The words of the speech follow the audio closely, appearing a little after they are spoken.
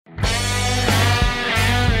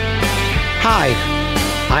Hi,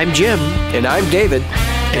 I'm Jim. And I'm David.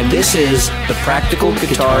 And this is the Practical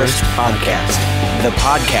Guitarist Podcast. The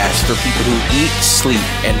podcast for people who eat, sleep,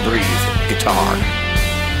 and breathe guitar.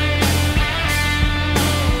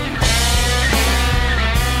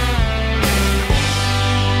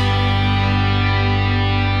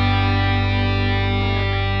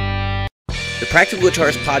 The Practical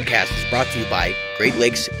Guitarist Podcast is brought to you by Great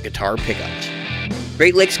Lakes Guitar Pickups.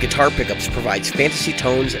 Great Lakes Guitar Pickups provides fantasy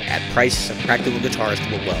tones at prices a practical guitarist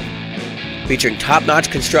will love. Featuring top-notch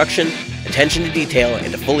construction, attention to detail,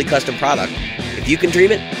 and a fully custom product, if you can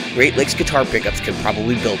dream it, Great Lakes Guitar Pickups can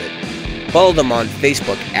probably build it. Follow them on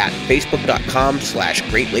Facebook at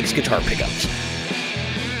facebook.com/Great Lakes Guitar Pickups.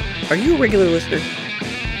 Are you a regular listener?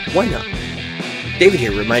 Why not? David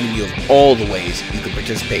here reminding you of all the ways you can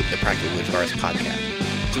participate in the Practical Guitarist Podcast.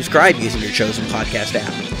 Subscribe using your chosen podcast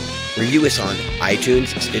app. Review us on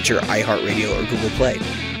iTunes, Stitcher, iHeartRadio, or Google Play.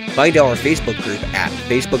 Find our Facebook group at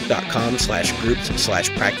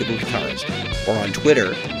facebook.com/groups/practicalguitarist or on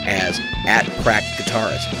Twitter as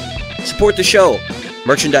 @practguitarist. Support the show.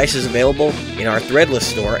 Merchandise is available in our Threadless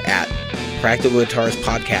store at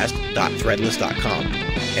practicalguitaristpodcast.threadless.com.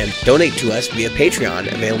 And donate to us via Patreon,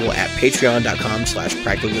 available at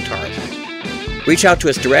patreon.com/practicalguitarist. Reach out to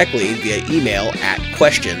us directly via email at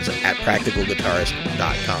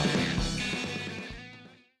questions@practicalguitarist.com.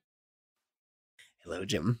 Hello,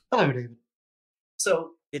 Jim. Hello, David.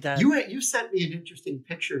 So It, you sent me an interesting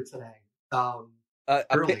picture today. a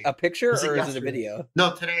early. picture, Was it or is it a yesterday? video?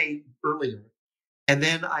 No, today, earlier. And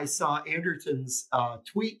then I saw Anderton's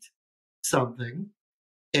tweet something,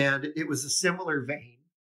 and it was a similar vein.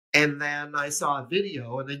 And then I saw a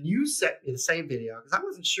video, and then you sent me the same video because I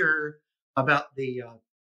wasn't sure about the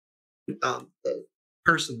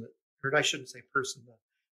person that, or I shouldn't say person, the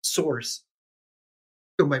source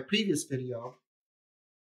of my previous video,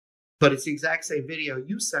 but it's the exact same video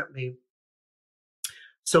you sent me.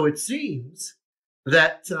 So it seems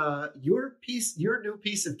that your new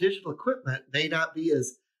piece of digital equipment may not be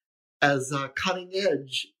as cutting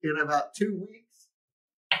edge in about 2 weeks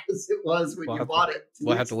as it was when you bought it.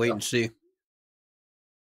 We'll have to wait and see.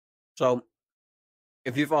 So,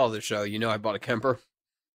 if you follow the show, you know I bought a Kemper.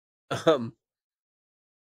 I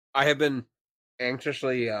have been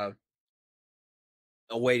anxiously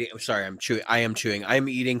awaiting. I'm sorry, I'm chewing. I am chewing. I'm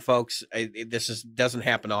eating, folks. This doesn't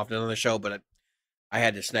happen often on the show, but I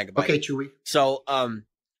had to snag a bite. Okay, Chewy. So,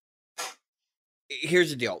 here's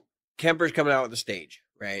the deal. Kemper's coming out with the stage,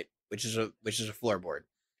 right? Which is a floorboard.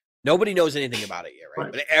 Nobody knows anything about it yet,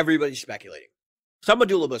 right? But everybody's speculating. So I'm gonna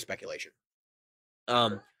do a little bit of speculation.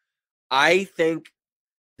 I think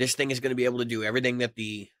this thing is going to be able to do everything that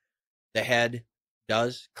the head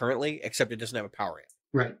does currently, except it doesn't have a power amp.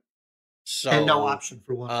 Right. So, and no option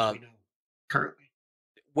for one we know currently.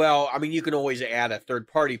 Well, I mean, you can always add a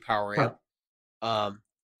third-party power amp. Right.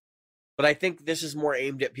 But I think this is more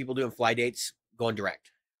aimed at people doing fly dates, going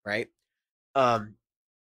direct, right? And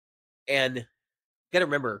you got to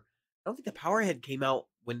remember, I don't think the power head came out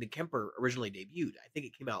when the Kemper originally debuted. I think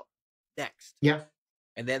it came out next. Yeah.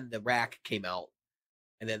 And then the rack came out,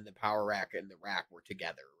 and then the power rack and the rack were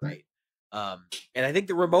together, right? And I think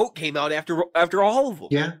the remote came out after all of them.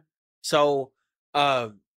 Yeah. So,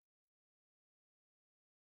 the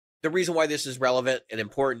reason why this is relevant and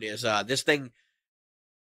important is this thing's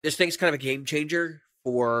kind of a game changer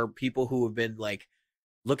for people who have been like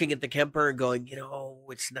looking at the Kemper and going,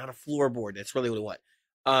 it's not a floorboard. That's really what we want.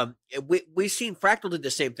 We've seen Fractal did the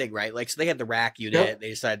same thing, right? Like, so they had the rack unit. Yep. And they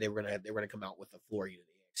decided they were gonna come out with a floor unit,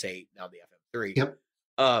 say now the FM3. Yep.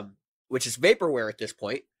 Which is vaporware at this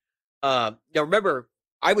point. Now remember,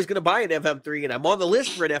 I was gonna buy an FM3, and I'm on the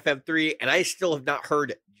list for an FM3, and I still have not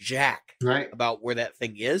heard jack about where that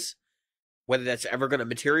thing is, whether that's ever gonna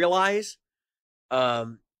materialize.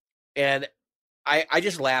 And I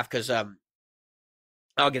just laugh because I'll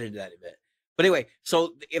get into that in a minute. But anyway,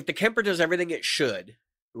 so if the Kemper does everything it should,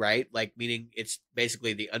 right? Like, meaning it's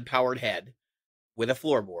basically the unpowered head with a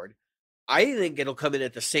floorboard, I think it'll come in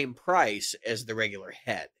at the same price as the regular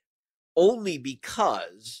head. Only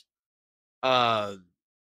because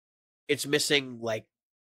it's missing like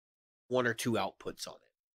 1 or 2 outputs on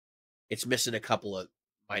it. It's missing a couple of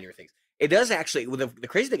minor things. It does actually, the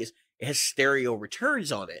crazy thing is, it has stereo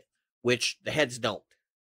returns on it, which the heads don't.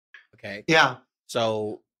 Okay? Yeah.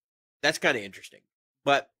 So that's kind of interesting.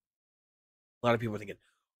 But a lot of people are thinking,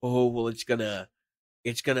 oh, well, it's gonna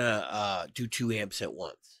do 2 amps at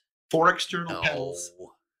once. 4 external pedals,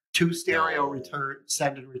 2 stereo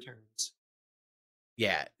send and returns.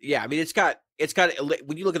 Yeah. I mean, it's got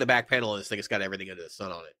when you look at the back panel of this thing, it's got everything under the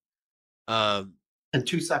sun on it. And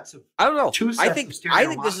 2 sets of I don't know. I think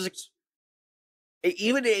this is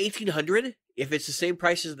Even at 1800, if it's the same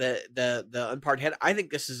price as the unparred head, I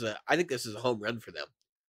think this is a home run for them.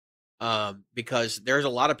 Because there's a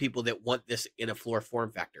lot of people that want this in a floor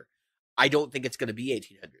form factor. I don't think it's going to be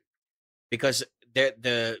 1800 because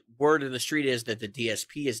the word in the street is that the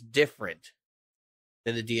DSP is different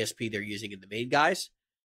than the DSP they're using in the main guys.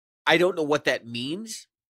 I don't know what that means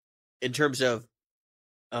in terms of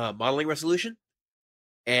modeling resolution,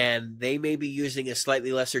 and they may be using a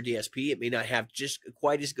slightly lesser DSP. It may not have just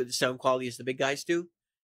quite as good sound quality as the big guys do,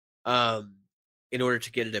 in order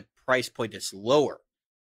to get it a price point that's lower.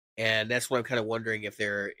 And that's what I'm kind of wondering if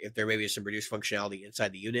there may be some reduced functionality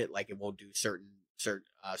inside the unit, like it won't do certain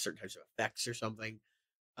types of effects or something,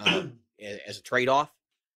 as a trade off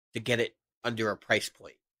to get it under a price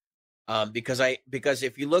point. Because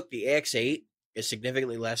if you look, the AX8 is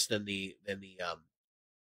significantly less than the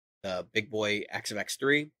big boy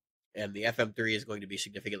AXF-X3, and the FM3 is going to be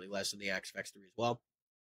significantly less than the AXF-X3 as well,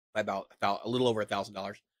 by about a little over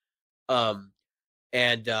 $1,000.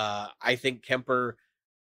 I think Kemper,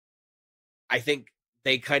 I think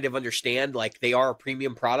they kind of understand, like, they are a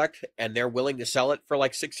premium product and they're willing to sell it for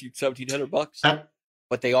like $1,600-$1,700,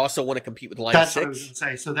 but they also want to compete with Line 6. That's what I was going to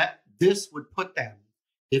say. So that this would put them,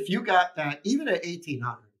 if you got that, even at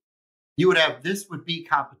 1,800, you would have, this would be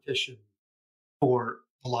competition for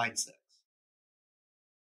the Line 6.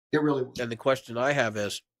 It really would. And the question I have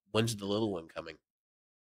is, when's the little one coming?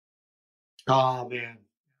 Oh, man.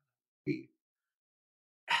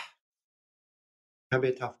 That'd be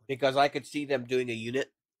a tough one. Because I could see them doing a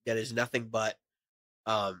unit that is nothing but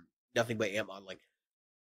amp modeling.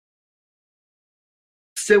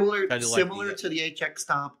 Similar to the HX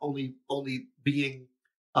Stomp, only being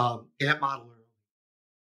amp modeler.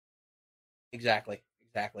 Exactly.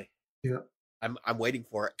 Yeah. I'm waiting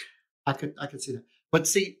for it. I could see that. But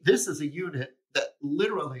see, this is a unit that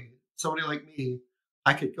literally somebody like me,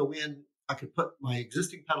 I could go in, I could put my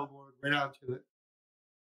existing pedal board right onto it,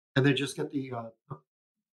 and then just get the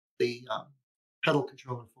pedal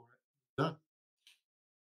controller for it. Done.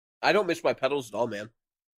 I don't miss my pedals at all, man.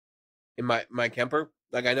 In my Kemper,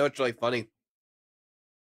 like, I know it's really funny.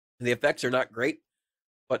 The effects are not great,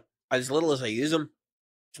 but as little as I use them,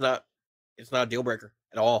 it's not a deal breaker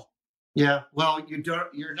at all. Yeah, well,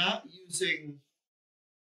 you're not using.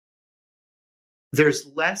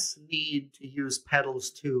 There's less need to use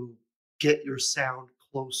pedals to get your sound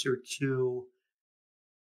closer to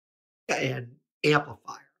an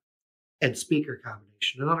amplifier and speaker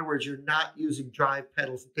combination. In other words, you're not using drive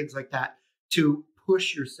pedals and things like that to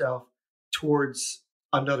push yourself towards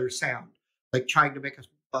another sound, like trying to make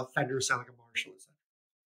a Fender sound like a Marshall, etc.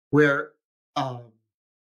 Where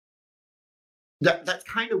that's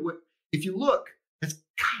kind of what, if you look, that's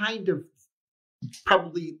kind of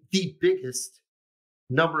probably the biggest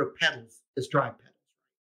number of pedals is drive pedals,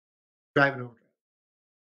 drive and overdrive.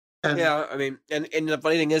 And, yeah, I mean, and the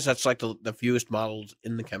funny thing is, that's like the fewest models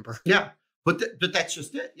in the Kemper. Yeah, but that's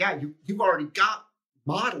just it. Yeah, you've already got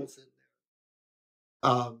models in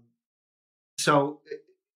there. So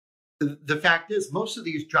the fact is, most of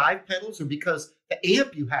these drive pedals are because the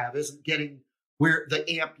amp you have isn't getting where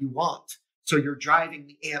the amp you want. So you're driving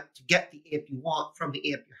the amp to get the amp you want from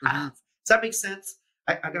the amp you have. Does that make sense?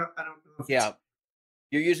 I don't know. Yeah,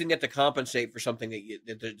 you're using it to compensate for something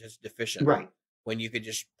that's deficient, right? When you could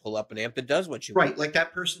just pull up an amp that does what you want. Right, like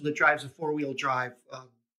that person that drives a 4-wheel drive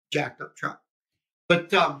jacked up truck, but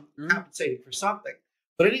compensating for something.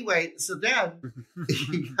 But anyway, so then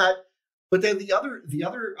you got. But then the other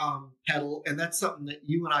pedal, and that's something that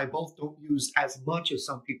you and I both don't use as much as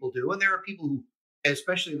some people do. And there are people who,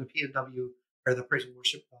 especially in the PNW or the praise and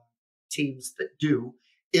worship teams, that do,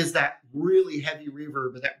 is that really heavy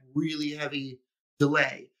reverb and that really heavy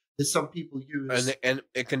delay that some people use. And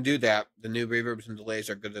it can do that. The new reverbs and delays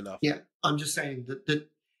are good enough. Yeah, I'm just saying that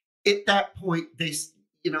at that point, they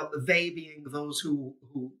being those who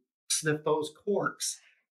sniff those corks,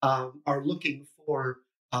 are looking for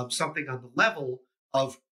something on the level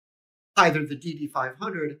of either the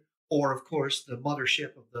DD500 or, of course, the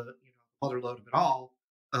mothership of the mother load of it all.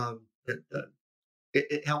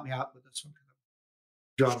 It helped me out with this one.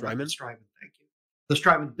 Strymon, thank you. The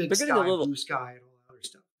Strymon Big Sky, Blue Sky, and all that other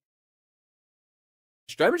stuff.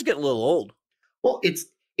 Strymon's getting a little old. Well, it's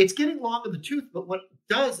getting long in the tooth, but what it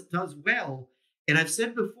does well. And I've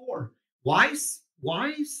said before, why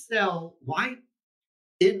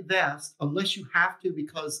invest unless you have to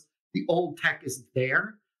because the old tech isn't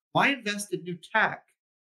there? Why invest in new tech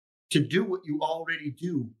to do what you already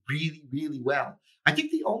do really, really well? I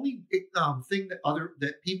think the only thing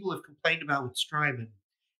that people have complained about with Strymon,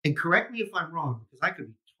 and correct me if I'm wrong, because I could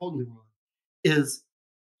be totally wrong, is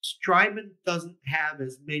Strymon doesn't have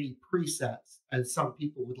as many presets as some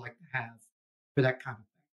people would like to have for that kind of thing.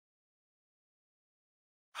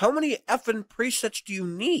 How many effing presets do you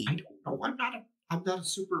I need? don't know. I'm not a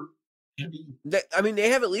super heavy. I mean, they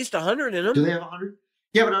have at least 100 in them. Do they have 100?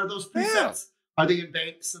 Yeah, but are those presets? Yeah. Are they in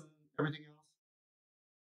banks and everything else?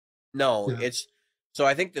 No, Yeah. it's so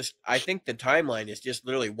I think the timeline is just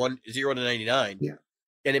literally 0 to 99. Yeah.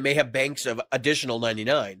 And it may have banks of additional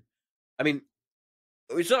 99. I mean,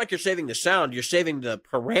 it's not like you're saving the sound, you're saving the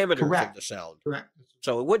parameters of the sound. Correct.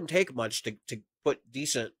 So it wouldn't take much to put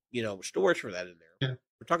decent, storage for that in there. Yeah.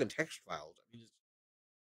 We're talking text files. I mean,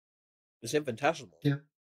 it's infinitesimal. Yeah.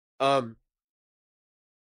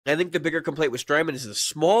 I think the bigger complaint with Strymon is the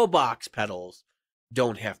small box pedals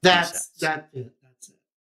don't have presets. That's it.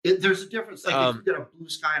 There's a difference. Like if you get a Blue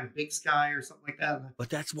Sky and a Big Sky or something like that. But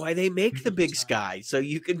that's why they make the Big Sky, so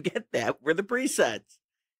you can get that for the presets.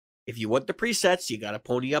 If you want the presets, you got to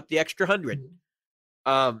pony up the extra 100.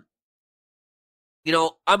 Mm-hmm.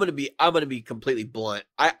 I'm gonna be completely blunt.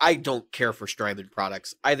 I don't care for Strymon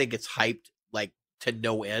products. I think it's hyped like to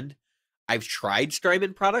no end. I've tried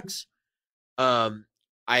Strymon products.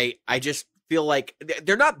 I just feel like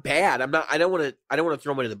they're not bad. I don't want to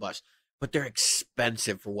throw them under the bus, but they're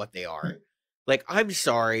expensive for what they are. Right. Like, I'm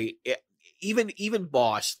sorry, even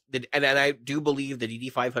Boss, and I do believe the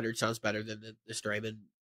DD500 sounds better than the Strymon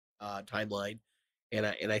timeline, and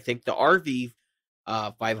I think the RV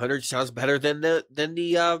 500 sounds better than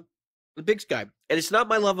the Big Sky. And it's not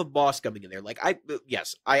my love of Boss coming in there. Like, I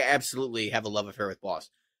absolutely have a love affair with Boss,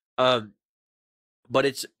 but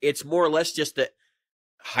it's more or less just that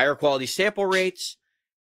higher quality sample rates,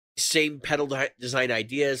 same pedal design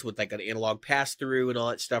ideas with like an analog pass through and all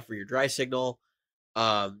that stuff for your dry signal,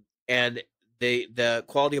 and the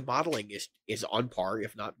quality of modeling is on par,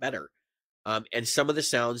 if not better. And some of the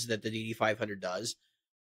sounds that the DD500 does,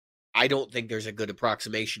 I don't think there's a good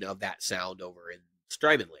approximation of that sound over in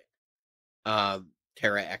Strymon land.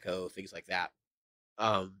 Terra Echo, things like that.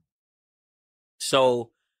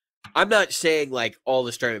 So I'm not saying like all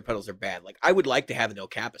the Strymon pedals are bad. Like, I would like to have an El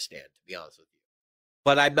Kappa stand, to be honest with you,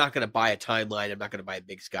 but I'm not going to buy a timeline. I'm not going to buy a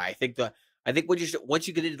Big Sky. I think once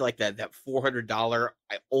you get into like that $400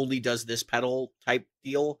 I only does this pedal type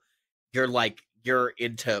deal, you're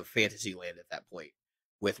into fantasy land at that point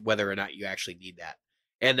with whether or not you actually need that.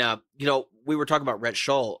 And we were talking about Rhett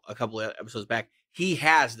Shull a couple of episodes back. He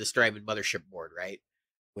has the Strymon mothership board, right,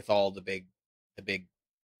 with all the big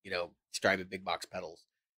Strymon big box pedals.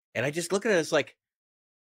 And I just look at it as like,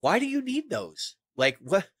 why do you need those? Like,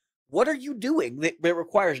 what are you doing that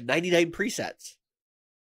requires 99 presets?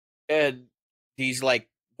 And these like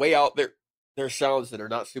way out there sounds that are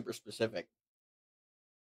not super specific.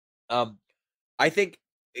 I think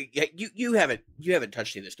you haven't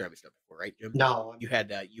touched any of the Strymon stuff before, right, Jim? No. You've had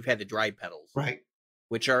the dried pedals, right?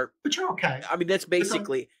 Which are okay. I mean, that's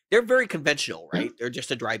basically they're very conventional, right? Yeah. They're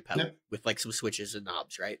just a dried pedal with like some switches and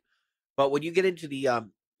knobs, right? But when you get into the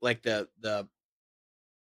like the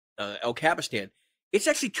El Kappa stand, it's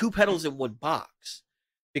actually two pedals in one box,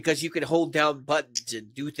 because you can hold down buttons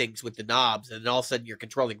and do things with the knobs, and then all of a sudden you're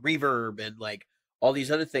controlling reverb and like all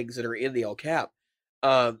these other things that are in the El Cap,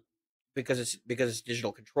 because it's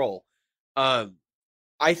digital control.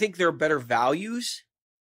 I think there are better values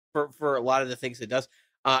for a lot of the things it does.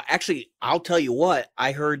 Actually, I'll tell you what,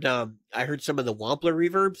 I heard some of the Wampler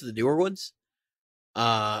reverbs, the newer ones,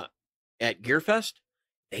 at Gearfest.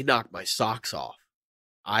 They knocked my socks off.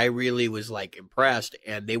 I really was like impressed,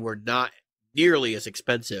 and they were not nearly as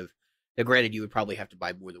expensive. Now, granted, you would probably have to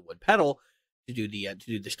buy more than one pedal to do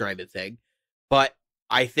the Strymon thing, but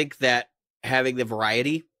I think that having the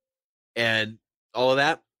variety and all of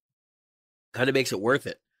that kind of makes it worth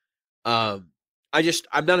it. I'm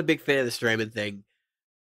not a big fan of the Strymon thing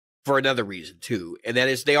for another reason too, and that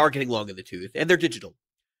is they are getting long in the tooth and they're digital.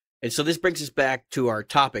 And so this brings us back to our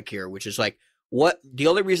topic here, which is like, the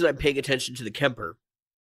only reason I'm paying attention to the Kemper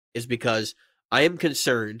is because I am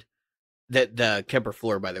concerned that the Kemper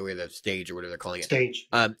floor, by the way, the stage or whatever they're calling it. Stage.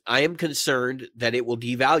 I am concerned that it will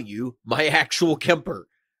devalue my actual Kemper,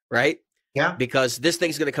 right? Yeah. Because this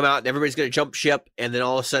thing's going to come out and everybody's going to jump ship, and then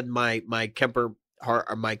all of a sudden my Kemper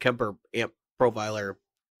amp profiler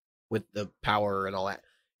with the power and all that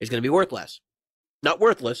is going to be worth less. Not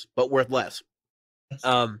worthless, but worth less.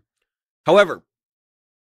 Yes. However,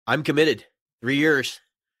 I'm committed. 3 years.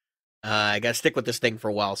 I got to stick with this thing for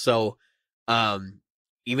a while. So,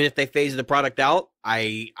 even if they phase the product out,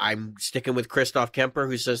 I'm sticking with Christoph Kemper,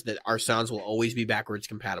 who says that our sounds will always be backwards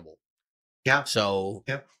compatible. Yeah. So,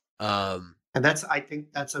 and I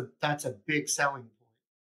think that's a big selling point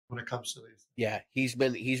when it comes to these. Yeah, he's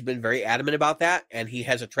been very adamant about that, and he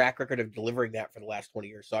has a track record of delivering that for the last 20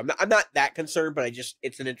 years. So I'm not that concerned, but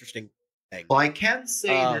it's an interesting thing. Well, I can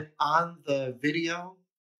say Uh, that on the video,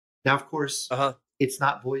 now, of course, uh-huh. it's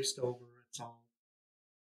not voiced over. It's all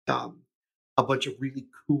a bunch of really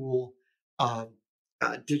cool um,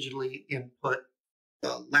 digitally input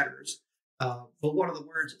letters. But one of the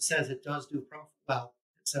words it says it does do profile. Well,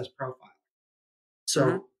 it says profile.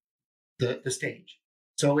 So the stage.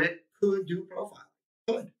 So it could do profile.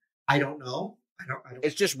 Could. I don't know. I don't.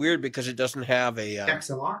 It's just weird because it doesn't have a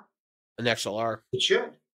XLR. an XLR. It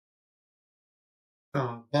should.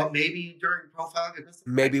 But maybe during profiling, it doesn't.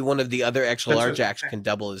 Maybe one of the other XLR what- jacks can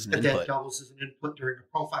double as an That input. doubles as an input during the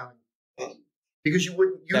profiling. Because you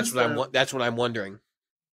wouldn't use That's what I'm wondering.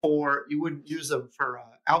 or you wouldn't use them for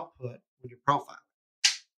output when you're profiling.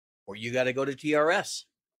 Or you got to go to TRS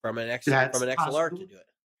from an That's XLR possible. to do it.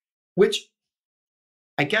 Which,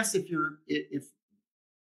 I guess, if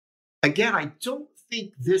again, I don't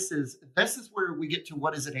think this is where we get to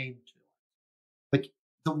what is it aimed to. Like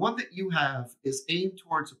the one that you have is aimed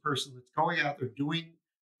towards a person that's going out there doing,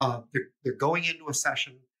 they're going into a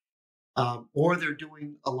session, or they're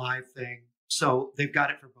doing a live thing. So they've got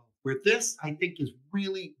it for both. Where this, I think, is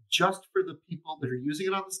really just for the people that are using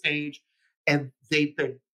it on the stage, and they've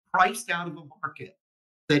been priced out of a market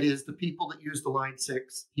that is the people that use the Line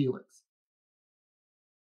 6 Helix.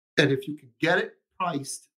 And if you can get it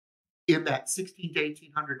priced in that $1,600 to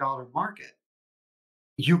 $1,800 market,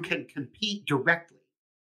 you can compete directly.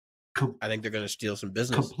 I think they're going to steal some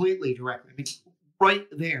business. Completely directly. I mean, right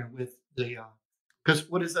there with the because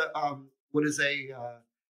what is a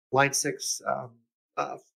Line 6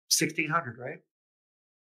 $1,600, right?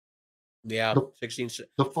 Yeah, The 16.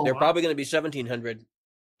 The full They're probably going to be 1,700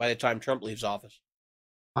 by the time Trump leaves office.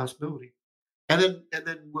 possibility, and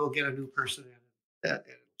then we'll get a new person in, and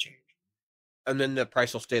it'll change. And then the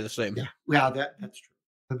price will stay the same. Yeah, well, that's true.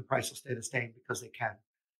 And the price will stay the same because they can.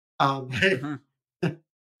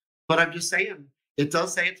 But I'm just saying, it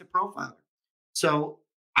does say it's a profiler. So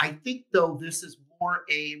I think, though, this is more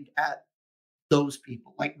aimed at those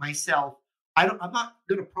people like myself. I'm not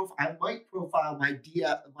going to profile. I might profile my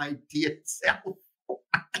DSL.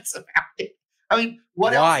 That's about it. I mean,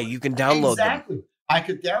 what else? Why? You can download exactly. them. I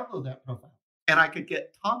could download that profile, and I could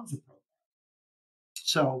get tons of profiles.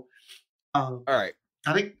 So, all right.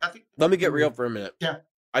 I think. Let me get real for a minute. Yeah.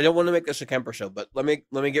 I don't want to make this a Kemper show, but let me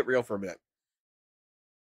get real for a minute.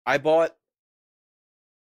 I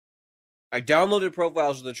downloaded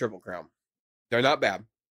profiles of the Triple Crown. They're not bad,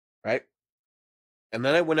 right? And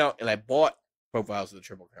then I went out and I bought profiles of the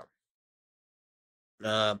Triple Crown.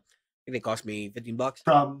 I think they cost me $15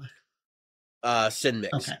 from Sin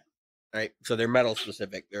Mix. Okay. Right, so they're metal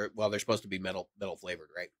specific. They're supposed to be metal flavored,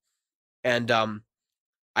 right? And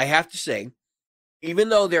I have to say, even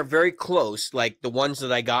though they're very close, like the ones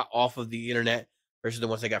that I got off of the internet versus the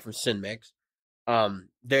ones I got from Sin Mix,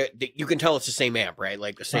 you can tell it's the same amp, right?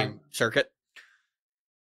 Like the same circuit.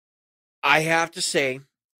 I have to say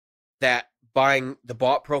that buying the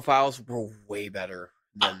bought profiles were way better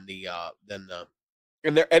than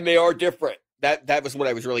and they are different. That was what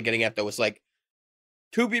I was really getting at, though. It's like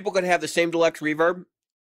two people could have the same deluxe reverb,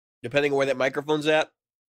 depending on where that microphone's at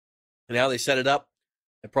and how they set it up.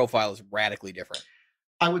 The profile is radically different.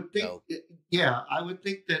 I would think, I would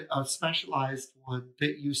think that a specialized one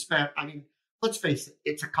that you spent, I mean, let's face it,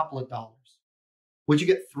 it's a couple of dollars. Would you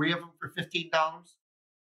get 3 of them for $15?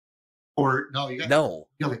 Or no, you got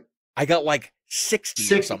like, I got like 60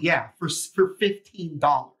 or something. Yeah, for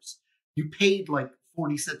 $15. You paid like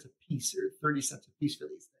 40 cents a piece or 30 cents a piece for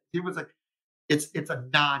these things. It was like, it's a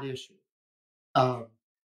non-issue. And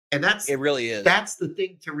it really is. That's the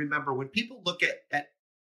thing to remember when people look at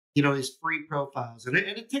his free profiles, and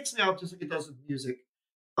it ticks me off just like it does with music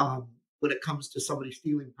when it comes to somebody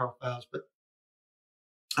stealing profiles. But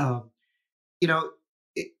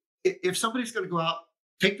if somebody's going to go out,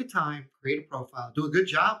 take the time, create a profile, do a good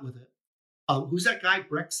job with it. Who's that guy?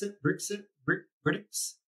 Brits?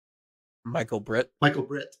 Michael Britt.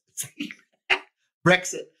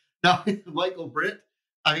 Brexit. No, Michael Britt.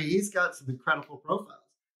 I mean, he's got some incredible profiles,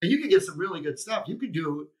 and you can get some really good stuff. You can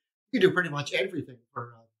do pretty much everything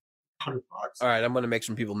for $100. All right, I'm going to make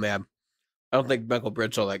some people mad. I don't think Michael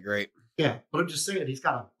Britt's all that great. Yeah, but I'm just saying he's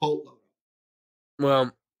got a boatload.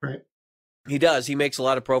 Well, right. He does. He makes a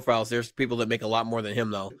lot of profiles. There's people that make a lot more than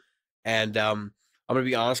him, though. And I'm going to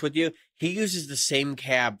be honest with you. He uses the same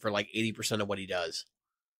cab for like 80% of what he does.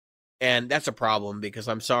 And that's a problem because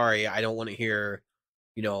I'm sorry, I don't want to hear,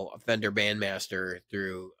 a Fender Bandmaster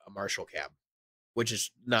through a Marshall cab, which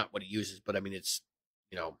is not what he uses. But I mean, it's,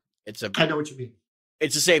 it's a. I know what you mean.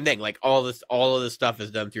 it's the same thing. Like all of this stuff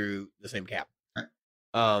is done through the same cab. Right.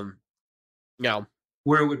 Now,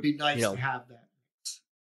 where it would be nice you know, to have that.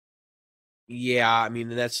 yeah, I mean,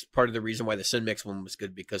 that's part of the reason why the Cinmix one was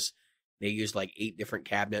good, because they used like 8 different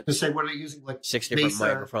cabinets. To say, what are they using? Like 6 different Mesa,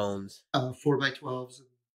 microphones. 4x12s.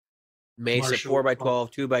 Mesa Marshall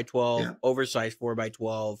 4x12, 2x12, Yeah. oversized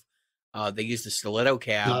 4x12. They used the stiletto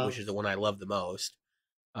cab, which is the one I love the most.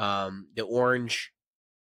 The orange,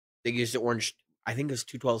 they used the orange, I think it was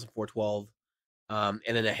 212s and 412. And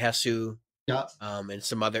then a Hesu. Yeah. And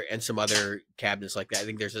some other cabinets like that. I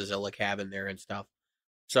think there's a Zilla cab in there and stuff.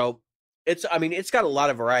 So it's got a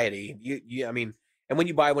lot of variety. And when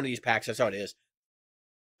you buy one of these packs, that's how it is.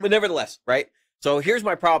 But nevertheless, right? So here's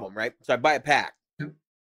my problem, right? So I buy a pack. Yep.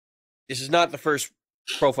 This is not the first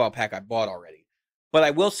profile pack I bought already. But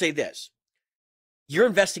I will say this. You're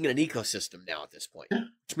investing in an ecosystem now at this point. Yeah.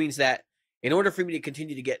 Which means that in order for me to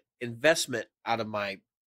continue to get investment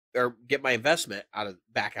get my investment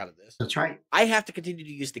back out of this. That's right. I have to continue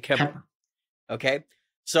to use the Kemper. Okay?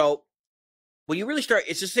 So when you really start,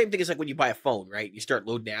 it's the same thing as like when you buy a phone, right? You start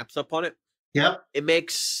loading apps up on it. Yep. It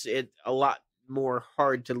makes it a lot more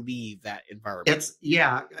hard to leave that environment.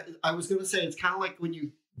 I was going to say, it's kind of like when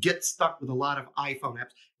you get stuck with a lot of iPhone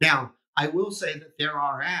apps. Now, I will say that there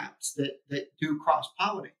are apps that do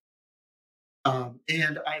cross-pollinate.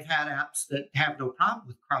 And I've had apps that have no problem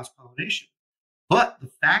with cross-pollination. But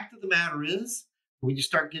the fact of the matter is, when you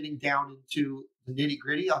start getting down into the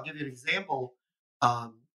nitty-gritty, I'll give you an example.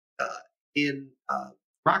 In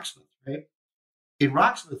Rocksmith, right? In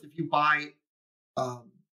Rocksmith, if you buy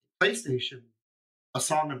PlayStation, a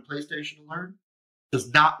song on PlayStation to learn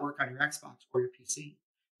does not work on your Xbox or your PC.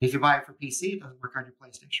 If you buy it for PC, it doesn't work on your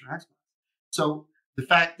PlayStation or Xbox. So the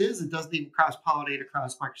fact is, it doesn't even cross-pollinate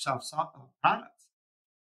across Microsoft products.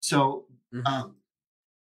 So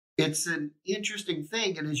it's an interesting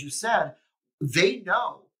thing. And as you said, they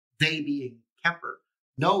being Kemper,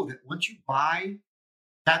 know that once you buy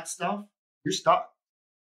that stuff, you're stuck.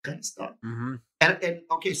 Kind of stuck. Mm-hmm. And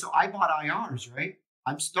okay, so I bought IRs, right?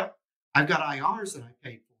 I'm stuck. I've got IRs that I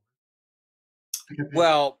paid for.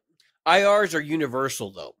 Well, IRs are universal,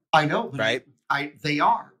 though. I know, but right? They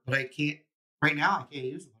are, but I can't right now. I can't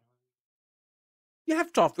use them. You have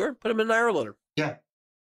software. Put them in an IR loader. Yeah.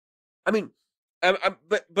 I mean,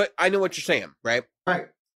 but I know what you're saying, right? Right.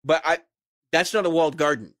 But that's not a walled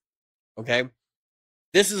garden, okay?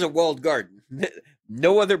 This is a walled garden.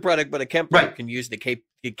 No other product but a Kemper can use the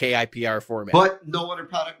KIPR format. But no other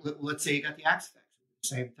product. Let's say you got the Axifex,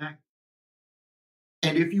 same thing.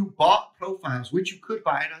 And if you bought profiles, which you could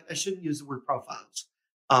buy, and I shouldn't use the word profiles.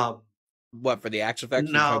 What, for the Axifex?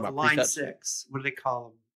 No, the Line presets? 6. What do they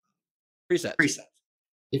call them? Presets.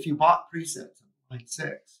 If you bought presets on Line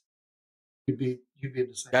 6, you'd be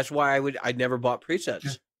the same. That's why I'd never bought presets.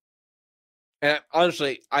 Yeah. And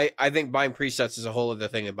honestly, I think buying presets is a whole other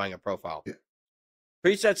thing than buying a profile. Yeah.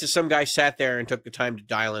 Presets is some guy sat there and took the time to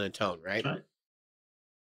dial in a tone, right?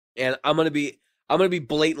 And I'm gonna be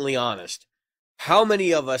blatantly honest. How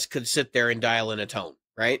many of us could sit there and dial in a tone,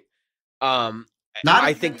 right?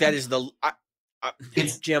 I think that is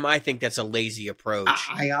Jim. I think that's a lazy approach.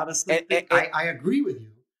 I honestly, I agree with you.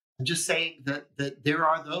 I'm just saying that there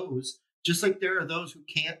are those, just like there are those who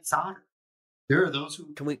can't solder. There are those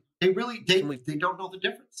who they don't know the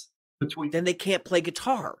difference between. Then they can't play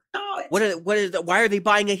guitar. No, why are they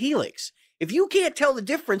buying a Helix? If you can't tell the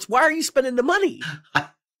difference, why are you spending the money?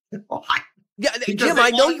 Yeah, Jim,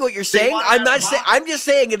 I know what you're saying. I'm not saying. I'm just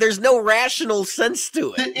saying there's no rational sense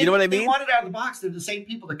to it. You know what I mean? They want it out of the box. They're the same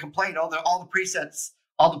people that complain. All the presets,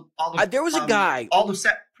 there was a guy. All the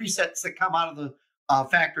set presets that come out of the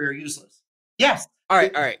factory are useless. Yes. All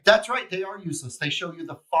right. That's right. They are useless. They show you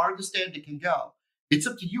the farthest end it can go. It's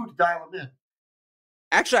up to you to dial them in.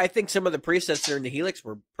 Actually, I think some of the presets that are in the Helix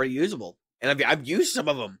were pretty usable, and I've used some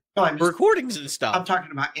of them for recordings and stuff. I'm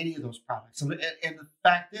talking about any of those products, and the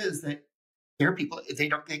fact is that there are people they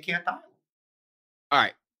can't dial them. All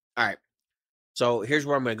right. So here's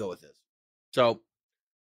where I'm going to go with this. So,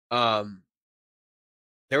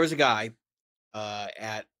 there was a guy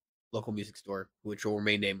at local music store, which will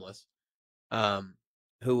remain nameless,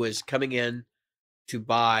 who was coming in to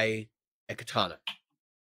buy a katana.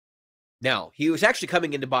 Now, he was actually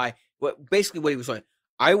coming in to buy what he was saying.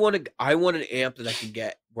 I want an amp that I can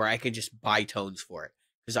get where I can just buy tones for it,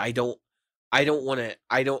 because how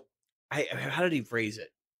did he phrase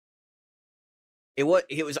it? It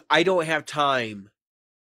was I don't have time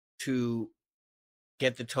to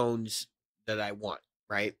get the tones that I want,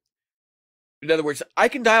 right? In other words, I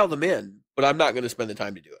can dial them in, but I'm not going to spend the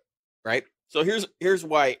time to do it, right? So here's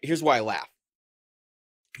why I laugh.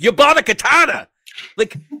 You bought a katana.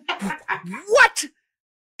 Like, what?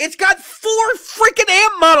 It's got 4 freaking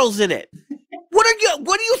amp models in it. What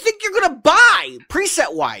do you think you're gonna buy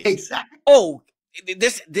preset wise? Exactly. Oh,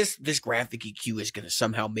 this graphic EQ is gonna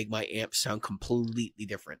somehow make my amp sound completely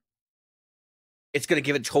different. It's gonna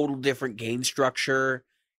give a total different gain structure.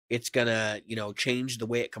 It's gonna, change the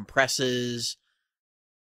way it compresses.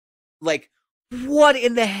 Like, what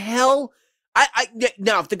in the hell?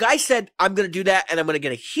 Now, if the guy said I'm gonna do that and I'm gonna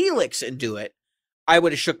get a Helix and do it, I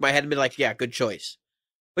would have shook my head and been like, yeah, good choice.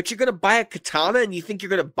 But you're gonna buy a Katana and you think you're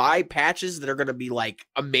gonna buy patches that are gonna be like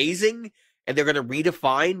amazing and they're gonna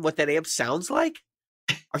redefine what that amp sounds like?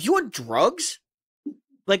 Are you on drugs?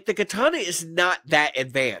 Like, the Katana is not that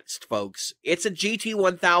advanced, folks. It's a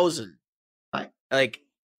GT1000. Right. Like,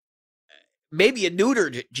 maybe a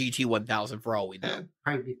neutered GT1000 for all we know.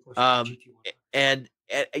 Probably be close to GT1000. And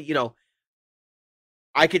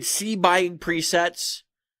I could see buying presets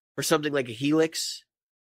for something like a Helix.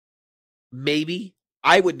 Maybe.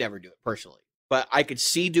 I would never do it personally, but I could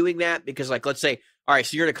see doing that because, like, let's say, all right,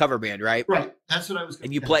 so you're in a cover band, right? Right. That's what I was going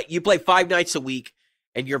to say. And you play 5 nights a week,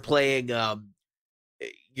 and you're playing, one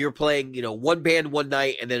band one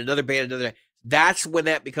night and then another band another night. That's when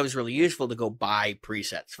that becomes really useful to go buy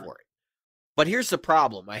presets for it. But here's the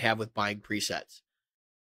problem I have with buying presets.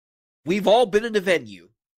 We've all been in a venue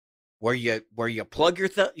where you plug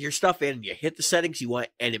your stuff in and you hit the settings you want,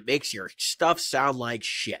 and it makes your stuff sound like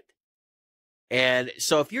shit. And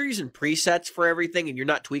so if you're using presets for everything and you're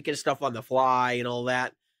not tweaking stuff on the fly and all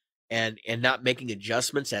that, and not making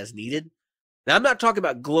adjustments as needed. Now, I'm not talking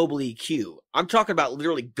about global EQ. I'm talking about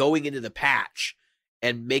literally going into the patch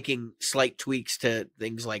and making slight tweaks to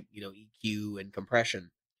things like, EQ and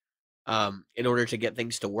compression, in order to get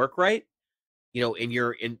things to work right. In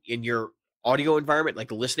your audio environment, like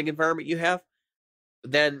the listening environment you have,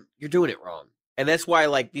 then you're doing it wrong. And that's why,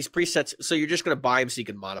 like, these presets, so you're just going to buy them so you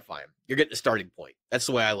can modify them. You're getting the starting point. That's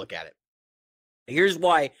the way I look at it. And here's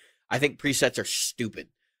why I think presets are stupid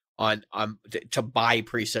to buy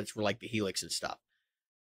presets for, like, the Helix and stuff.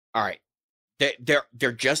 All right.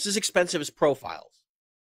 They're just as expensive as profiles.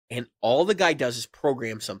 And all the guy does is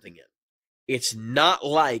program something in. It's not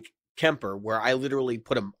like Kemper, where I literally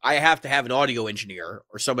I have to have an audio engineer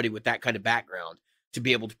or somebody with that kind of background to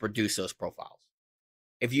be able to produce those profiles.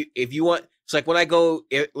 If you want, it's like when I go,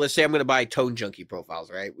 let's say I'm going to buy Tone Junkie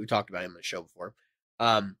profiles, right? We talked about him on the show before.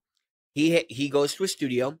 He goes to a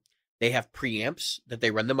studio. They have preamps that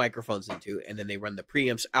they run the microphones into, and then they run the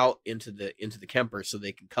preamps out into the Kemper so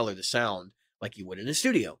they can color the sound like you would in a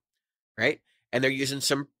studio, right? And they're using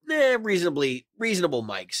some reasonable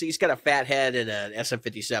mics. He's got a fat head and an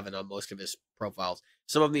SM57 on most of his profiles.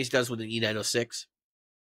 Some of them he does with an E906.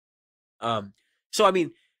 So I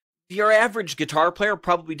mean, your average guitar player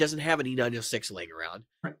probably doesn't have an E906 laying around.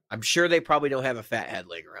 Right. I'm sure they probably don't have a fat head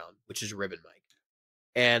laying around, which is a ribbon mic.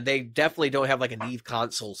 And they definitely don't have like a Neve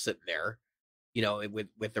console sitting there,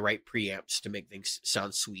 with the right preamps to make things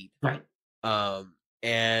sound sweet. Right.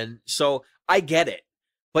 And so I get it.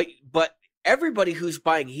 But everybody who's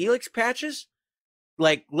buying Helix patches,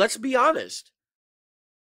 like, let's be honest.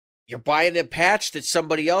 You're buying a patch that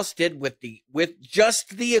somebody else did with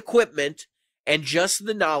just the equipment and just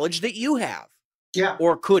the knowledge that you have. Yeah.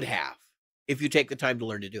 Or could have, if you take the time to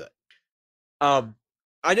learn to do it.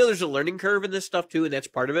 I know there's a learning curve in this stuff too, and that's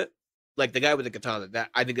part of it. Like the guy with the Katana,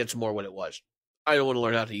 I think that's more what it was. I don't want to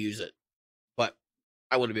learn how to use it, but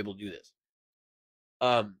I want to be able to do this.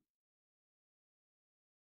 I'm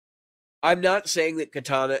not saying that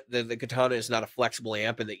the Katana is not a flexible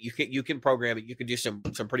amp and that you can program it. You can do some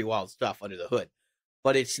pretty wild stuff under the hood,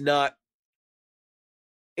 but it's not.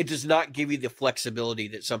 It does not give you the flexibility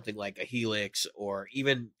that something like a Helix or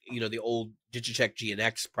even the old Digitech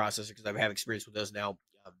GNX processor, because I have experience with those now.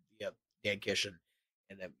 Dan Kish and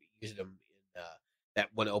I've used them in that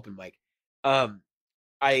one open mic. I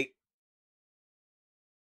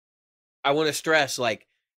want to stress, like,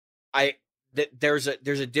 that there's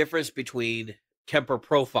a difference between Kemper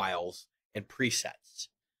profiles and presets.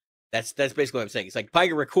 That's basically what I'm saying. It's like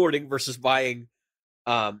buying a recording versus buying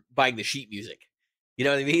the sheet music. You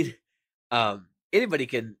know what I mean? Anybody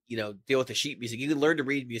can, deal with the sheet music. You can learn to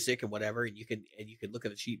read music and whatever, and you can look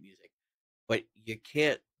at the sheet music, but you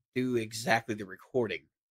can't do exactly the recording.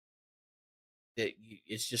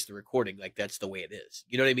 It's just the recording. Like, that's the way it is.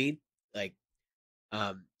 You know what I mean? Like,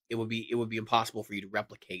 it would be impossible for you to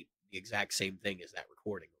replicate the exact same thing as that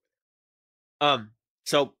recording.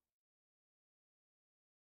 So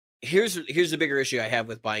here's the bigger issue I have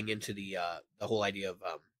with buying into the whole idea of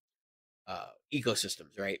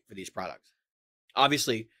ecosystems, right, for these products.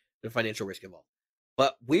 Obviously, the financial risk involved,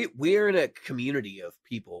 but we're in a community of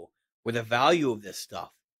people where the value of this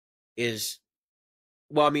stuff is,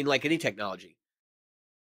 well, I mean, like any technology,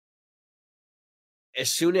 as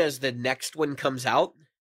soon as the next one comes out,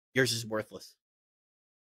 yours is worthless.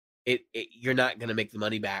 You're not going to make the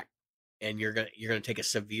money back, and you're gonna take a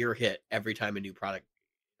severe hit every time a new product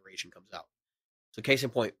iteration comes out. So case in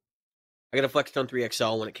point, I got a Flextone 3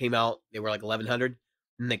 XL. When it came out, they were like 1100,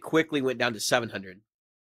 and they quickly went down to 700.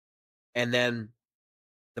 And then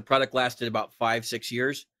the product lasted about 5-6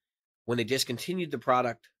 years. When they discontinued the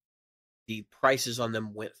product, the prices on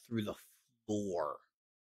them went through the floor.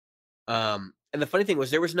 And the funny thing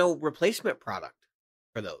was there was no replacement product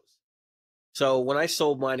for those. So when I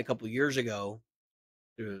sold mine a couple years ago,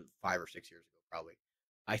 5 or 6 years ago probably,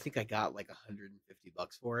 I think I got like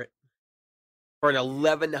 $150 for it, for an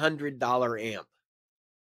 $1,100 amp.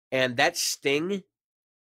 And that sting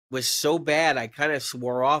was so bad, I kind of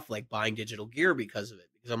swore off like buying digital gear because of it.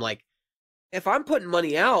 Because I'm like, if I'm putting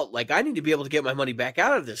money out, like I need to be able to get my money back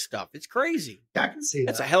out of this stuff. It's crazy. Yeah, I can see that.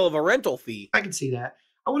 That's a hell of a rental fee. I can see that.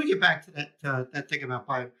 I want to get back to that thing about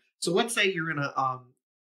buying. So let's say you're in a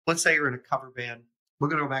cover band. We're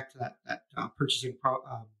going to go back to that purchasing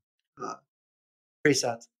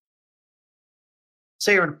presets.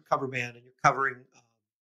 Say you're in a cover band and you're covering,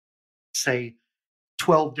 say,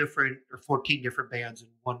 12 different or 14 different bands in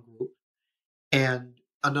one group, and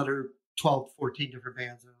another 12, 14 different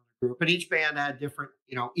bands in another group, and each band had different,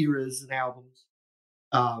 eras and albums.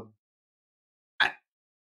 I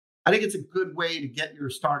think it's a good way to get your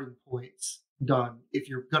starting points done if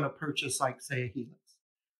you're going to purchase, like, say, a Helix.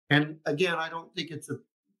 And again, I don't think it's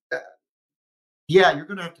you're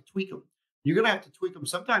going to have to tweak them. You're going to have to tweak them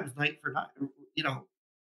sometimes night for night,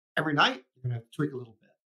 every night you're going to have to tweak a little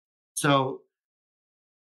bit. So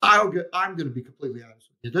I'm going to be completely honest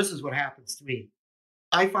with you. This is what happens to me.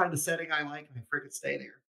 I find a setting I like and I freaking stay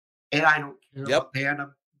there. And I don't care what band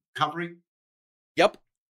I'm covering. Yep.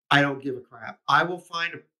 I don't give a crap. I will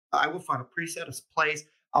find a preset, a place.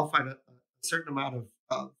 I'll find a certain amount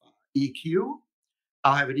of EQ.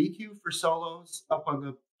 I'll have an EQ for solos up on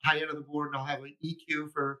the high end of the board, and I'll have an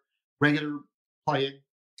EQ for regular playing,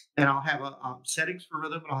 and I'll have a settings for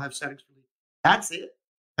rhythm, and I'll have settings for lead. That's it.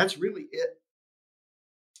 That's really it.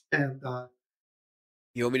 And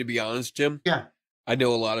you want me to be honest, Jim? Yeah. I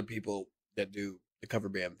know a lot of people that do the cover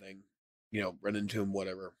band thing. Run into them,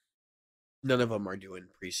 whatever. None of them are doing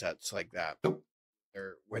presets like that. Nope.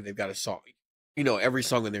 They're where they've got a song. Every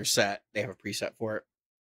song in their set, they have a preset for it.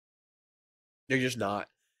 They're just not.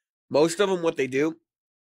 Most of them, what they do,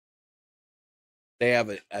 they have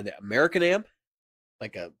an American amp,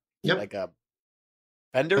 like a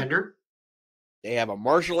Fender. They have a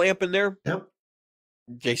Marshall amp in there. Yep.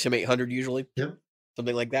 JSM 800 usually. Yep.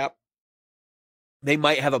 Something like that. They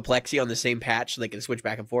might have a Plexi on the same patch so they can switch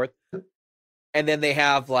back and forth. Yep. And then they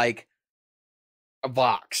have like a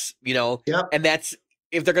Vox, Yep. And that's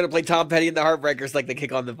if they're going to play Tom Petty and the Heartbreakers, like they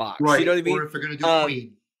kick on the Vox. Right. You know what I mean? Or if they're going to do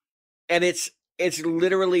Queen. And it's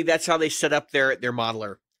literally, that's how they set up their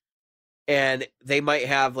modeler. And they might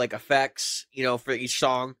have like effects, for each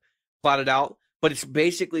song plotted out, but it's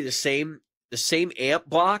basically the same amp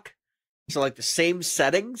block. So like the same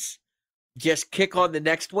settings, just kick on the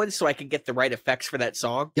next one so I can get the right effects for that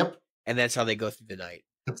song. Yep. And that's how they go through the night.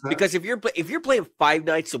 That's right. Because if you're playing 5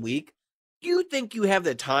 nights a week, do you think you have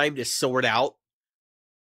the time to sort out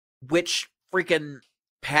which freaking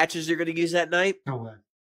patches you're going to use that night? No way.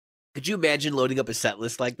 Could you imagine loading up a set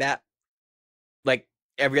list like that? Like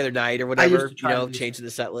every other night or whatever, changing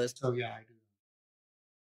the set list? Oh, yeah, I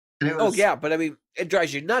do. And yeah, but I mean, it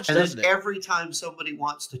drives you nuts, doesn't it? Every time somebody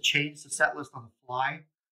wants to change the set list on the fly,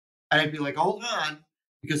 I'd be like, hold on,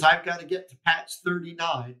 because I've got to get to patch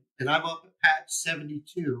 39, and I'm up at patch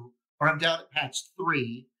 72, or I'm down at patch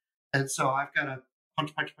 3, and so I've got to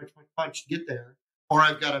punch to get there, or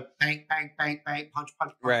I've got to bang, punch.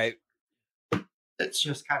 Right. It's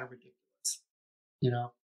just kind of ridiculous,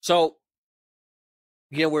 So,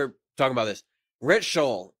 we're talking about this. Rich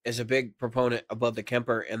Scholl is a big proponent of both the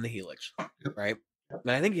Kemper and the Helix, right? Yep.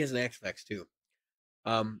 And I think he has an XFX too.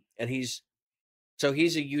 And he's a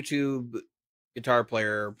YouTube guitar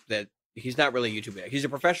player that he's not really a YouTube guy. He's a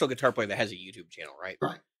professional guitar player that has a YouTube channel, right?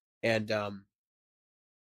 Right. And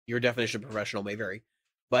your definition of professional may vary,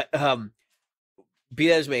 but be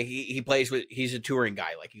that as may, he plays with. He's a touring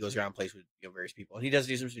guy. Like he goes around and plays with various people, and he does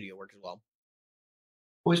do some studio work as well.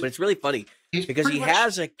 But it's really funny because he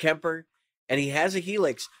has a Kemper and he has a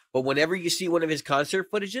Helix, but whenever you see one of his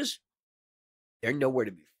concert footages, they're nowhere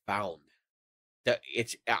to be found.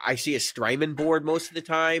 I see a Strymon board most of the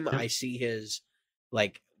time. I see his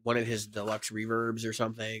one of his deluxe reverbs or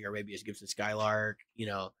something, or maybe his Gibson Skylark.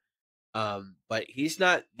 But he's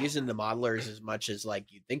not using the modelers as much as like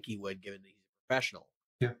you'd think he would, given that he's a professional.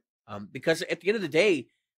 Yeah. Because at the end of the day,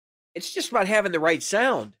 it's just about having the right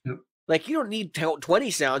sound. Yep. Like you don't need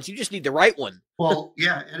 20 sounds; you just need the right one. Well,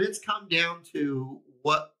 yeah, and it's come down to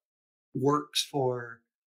what works for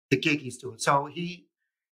the gig he's doing. So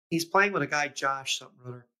he's playing with a guy, Josh something or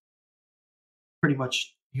other, pretty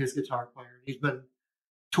much his guitar player. He's been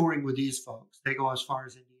touring with these folks. They go as far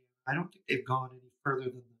as Indiana. I don't think they've gone any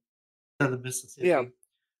further than the Mississippi. Yeah.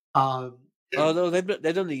 And Oh no, they've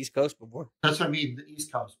done the East Coast before. that's what I mean, the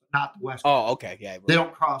East Coast, but not the West. Oh, okay, yeah. They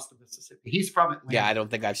don't cross the Mississippi. He's from Atlanta. Yeah, I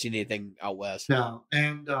don't think I've seen anything out west. No,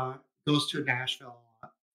 and goes to Nashville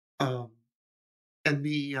a lot. And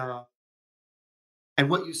the and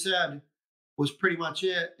what you said was pretty much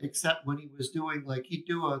it, except when he was doing, like, he'd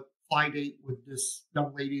do a fly date with this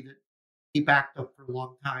young lady that he backed up for a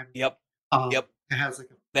long time. Yep. It has like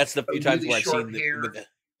That's the few times where I've seen hair,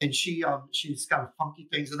 and she's got funky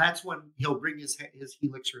things, and that's when he'll bring his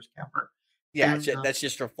Helix or his Kemper. Yeah, and, that's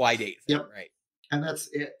just a fly date thing, yep. Right? And that's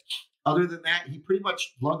it. Other than that, he pretty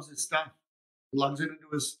much lugs his stuff. He lugs it into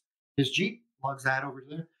his Jeep, lugs that over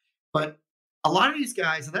there. But a lot of these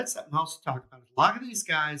guys, and that's something else to talk about. A lot of these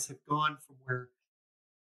guys have gone from where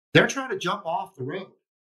they're trying to jump off the road,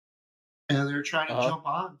 and they're trying to jump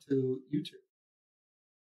on to YouTube.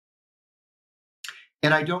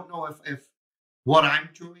 And I don't know if what I'm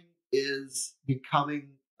doing is becoming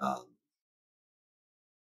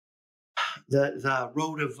the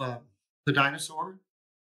road of the dinosaur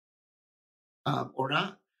or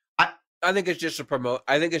not. I think it's just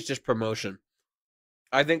I think it's just promotion.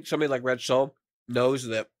 I think somebody like Red Soul knows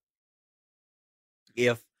that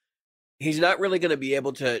if he's not really going to be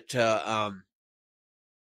able to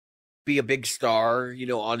be a big star,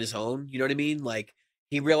 on his own, you know what I mean? Like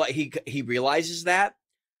he realizes that,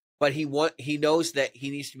 but he knows that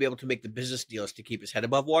he needs to be able to make the business deals to keep his head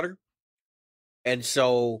above water. And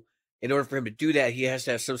so in order for him to do that, he has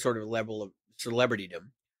to have some sort of level of celebritydom.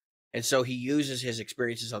 And so he uses his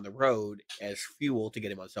experiences on the road as fuel to get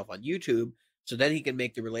himself on YouTube, so then he can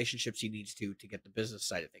make the relationships he needs to get the business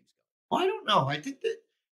side of things going. Well, I don't know. I think that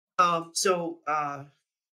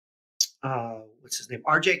what's his name?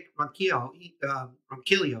 RJ Ronquillo.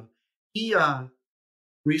 He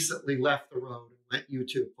recently left the road and went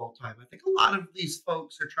YouTube full time. I think a lot of these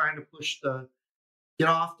folks are trying to push get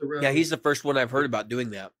off the road. Yeah, he's the first one I've heard about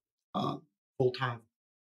doing that full time.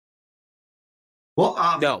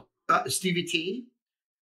 Well, no, Stevie T.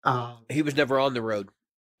 He was never on the road.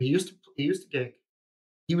 He used to gig.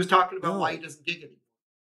 He was talking about why he doesn't gig anymore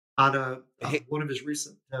on one of his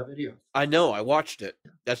recent videos. I know. I watched it.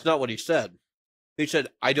 Yeah. That's not what he said. He said,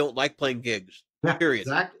 "I don't like playing gigs." Yeah, period.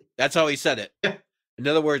 Exactly. That's how he said it. Yeah. In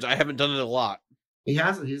other words, I haven't done it a lot. He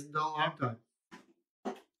hasn't. He hasn't done a long time.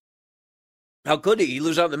 How could he? He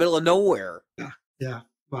lives out in the middle of nowhere. Yeah. Yeah.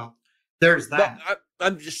 Well, there's that. But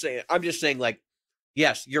I'm just saying. Like,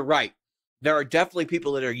 yes, you're right. There are definitely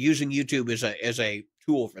people that are using YouTube as a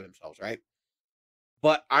tool for themselves, right?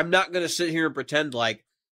 But I'm not going to sit here and pretend like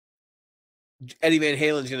Eddie Van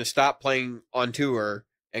Halen's going to stop playing on tour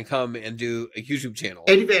and come and do a YouTube channel.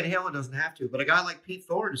 Eddie Van Halen doesn't have to, but a guy like Pete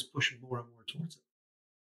Thorne is pushing more and more towards it.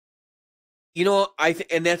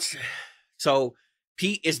 And that's so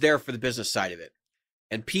Pete is there for the business side of it,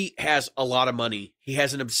 and Pete has a lot of money. He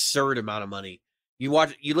has an absurd amount of money. You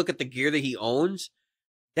look at the gear that he owns.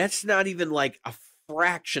 That's not even like a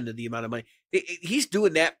fraction of the amount of money. He's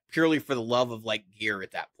doing that purely for the love of like gear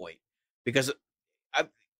at that point, because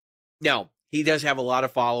now he does have a lot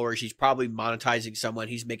of followers. He's probably monetizing someone.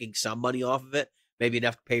 He's making some money off of it, maybe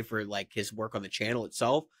enough to pay for like his work on the channel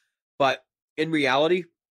itself. But in reality,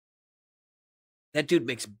 that dude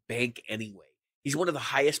makes bank anyway. He's one of the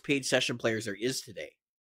highest paid session players there is today.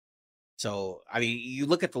 So, I mean, you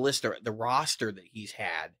look at the list, the roster that he's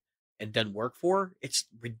had and done work for, it's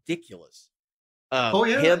ridiculous.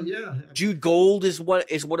 Yeah. Jude Gold is one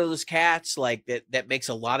of those cats like that makes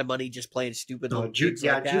a lot of money just playing stupid little gigs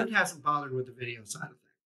like that. Jude hasn't bothered with the video side of things.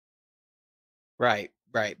 Right.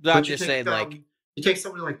 But I'm just saying, like, you take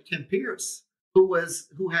somebody like Tim Pierce, who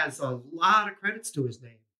has a lot of credits to his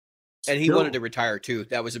name, and he wanted to retire too.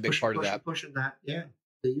 That was a big part of that. Pushing that, the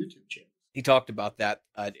YouTube channel. He talked about that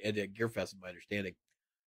at a Gear Fest, in my understanding.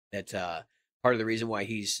 That part of the reason why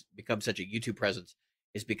he's become such a YouTube presence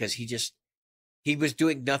is because he was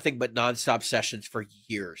doing nothing but nonstop sessions for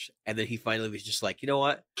years. And then he finally was just like, you know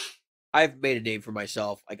what? I've made a name for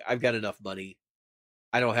myself. Like, I've got enough money.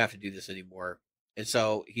 I don't have to do this anymore. And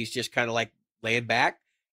so he's just kind of like laying back.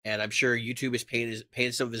 And I'm sure YouTube is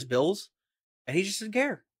paying some of his bills. And he just doesn't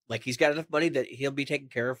care. Like, he's got enough money that he'll be taken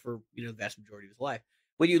care of for, the vast majority of his life.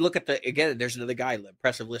 when you look at again, there's another guy,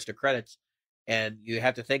 impressive list of credits, and you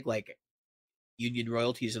have to think like union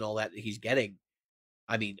royalties and all that he's getting.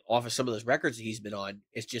 I mean, off of some of those records that he's been on,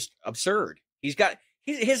 it's just absurd. He's got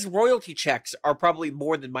his royalty checks are probably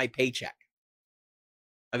more than my paycheck.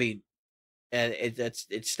 I mean, and it's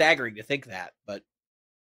staggering to think that, but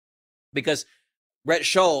because Rhett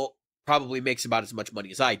Shull probably makes about as much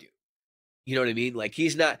money as I do. You know what I mean? Like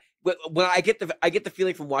he's not. When I get the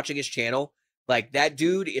feeling from watching his channel, like that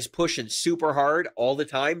dude is pushing super hard all the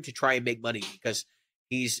time to try and make money because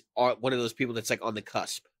he's one of those people that's like on the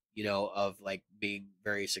cusp, of like being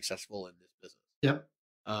very successful in this business. Yep.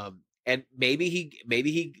 And maybe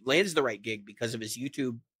he lands the right gig because of his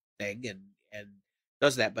YouTube thing and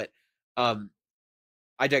does that. But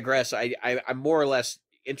I digress. I'm more or less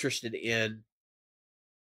interested in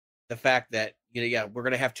the fact that we're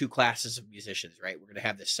going to have two classes of musicians, right? We're going to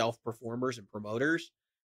have the self-performers and promoters,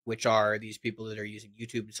 which are these people that are using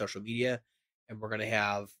YouTube and social media, and we're going to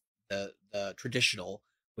have the traditional,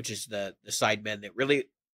 which is the sidemen that really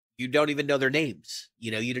you don't even know their names.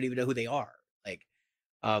 You don't even know who they are. Like,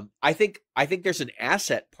 I think there's an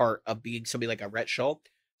asset part of being somebody like a Rhett Shull.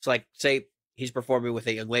 So, like, say he's performing with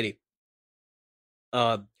a young lady.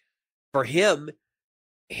 For him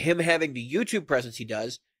having the YouTube presence he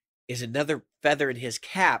does is another feather in his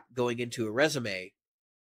cap going into a resume,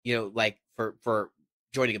 like for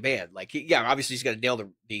joining a band. Like, obviously he's going to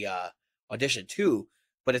nail the audition too.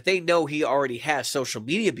 But if they know he already has social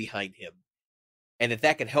media behind him, and if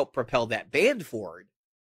that can help propel that band forward,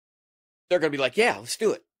 they're going to be like, yeah, let's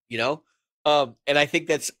do it. And I think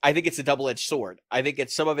it's a double-edged sword. I think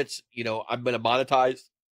some of it's, I'm going to monetize,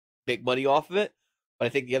 make money off of it. But I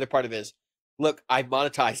think the other part of it is, look, I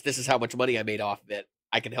monetized. This is how much money I made off of it.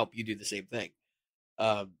 I can help you do the same thing.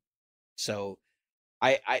 So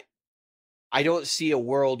I don't see a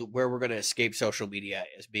world where we're going to escape social media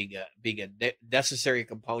as being a necessary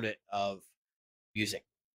component of music.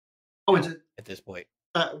 Oh, is it at this point?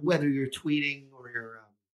 Whether you're tweeting or you're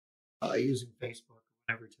using Facebook or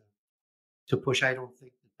whatever to push, I don't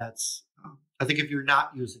think that's. I think if you're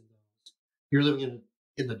not using those, you're living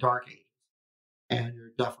in the dark ages, and you're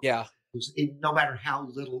definitely losing, no matter how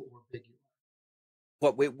little or big you are.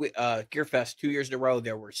 What we Gearfest 2 years in a row,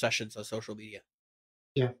 there were sessions on social media.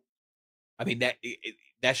 Yeah, I mean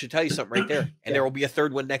that should tell you something right there. And there will be a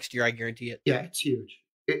third one next year, I guarantee it. Yeah, it's huge.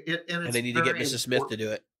 And they need to get Mrs. Smith to do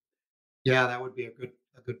it. Yeah, that would be a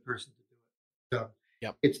good person to do it. So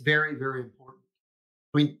yep. It's very, very important.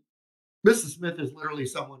 I mean, Mrs. Smith is literally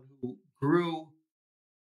someone who grew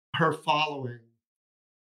her following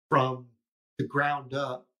from the ground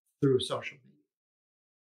up through social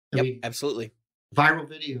media. I mean, absolutely. Viral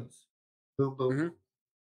videos, boom, boom, boom.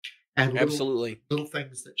 And absolutely little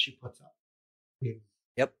things that she puts up.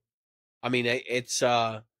 Yep. I mean, it's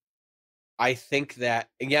I think that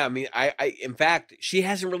I in fact she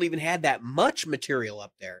hasn't really even had that much material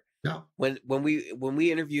up there. No. When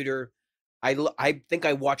we interviewed her, I think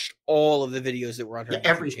I watched all of the videos that were on her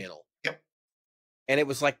YouTube channel. Yep. And it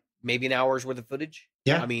was like maybe an hour's worth of footage.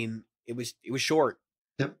 Yeah. I mean, it was short.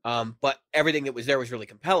 Yep. But everything that was there was really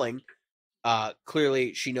compelling.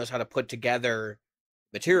 Clearly she knows how to put together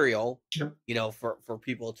material, for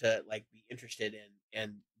people to like be interested in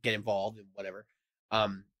and get involved and whatever.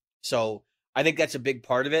 So I think that's a big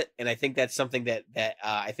part of it, and I think that's something that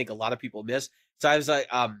I think a lot of people miss. So I was like,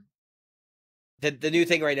 the new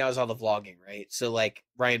thing right now is all the vlogging, right? So like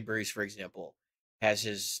Ryan Bruce, for example, has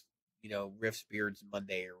his Riffs Beards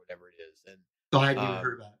Monday or whatever it is, and I hadn't even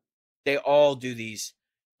heard about it. They all do these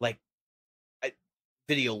like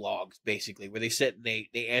video logs basically where they sit and they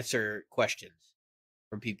answer questions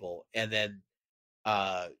from people, and then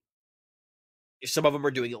some of them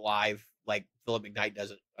are doing it live, like Philip McKnight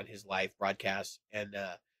does it on his live broadcast, and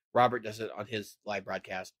Robert does it on his live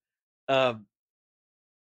broadcast.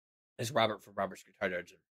 It's Robert from Robert's Guitar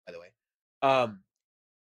Dungeon, by the way.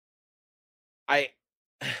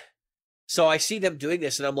 So I see them doing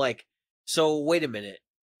this, and I'm like, so wait a minute,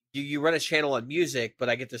 you run a channel on music, but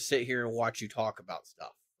I get to sit here and watch you talk about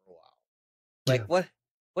stuff for a while. Like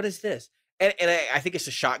what is this? And I think it's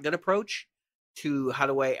a shotgun approach to how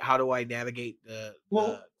do I navigate the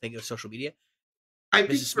thing of social media.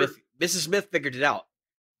 Mrs. Smith figured it out.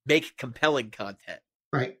 Make compelling content.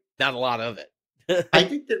 Right. Not a lot of it. I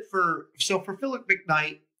think that for Philip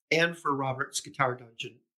McKnight and for Robert's Guitar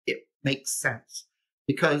Dungeon, it makes sense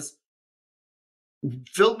because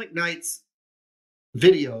Phil McKnight's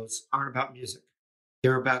videos aren't about music;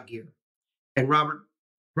 they're about gear, and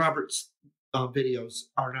Robert's videos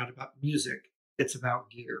are not about music; it's about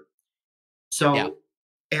gear. So,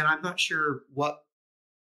 and I'm not sure what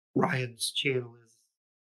Ryan's channel is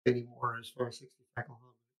anymore as far as 60 Cycle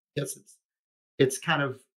Hum. I guess it's kind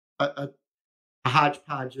of a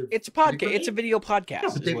hodgepodge of It's a music, podcast. It's a video podcast. yeah,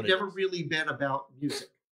 but is they've what it never is. really been about music.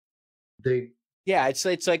 They Yeah, it's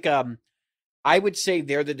like I would say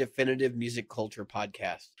they're the definitive music culture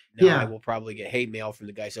podcast. Now I yeah, will probably get hate mail from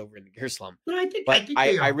the guys over in the Gear Slum, but I think but they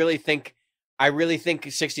I are really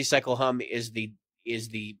think 60 Cycle Hum is the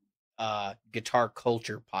guitar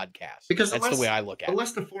culture podcast. because That's the way I look at it.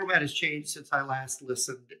 unless the format has changed since I last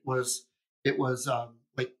listened, it was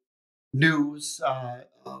like news.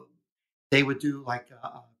 They would do like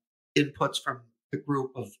inputs from the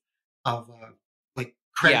group of like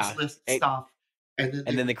Yeah, Craigslist and, stuff, and then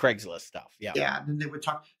and then the Craigslist stuff. Yeah, yeah, and then they would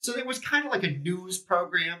talk. So it was kind of like a news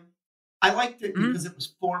program. I liked it Mhm. because it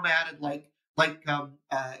was formatted like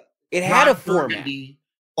It had a Ron format. Burgundy.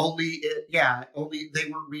 Only they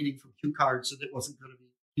weren't reading from cue cards, and it wasn't going to be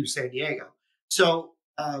Hugh San Diego. So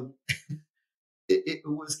it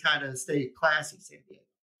was kind of stay classy San Diego.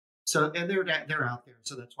 So and they're out there,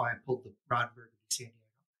 so that's why I pulled the Ron Burgundy San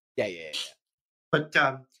Diego. Yeah. But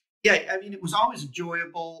yeah, I mean, it was always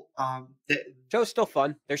enjoyable. Show's still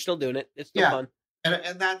fun. They're still doing it. It's still fun.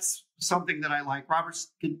 And that's something that I like.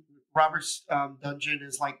 Robert's Dungeon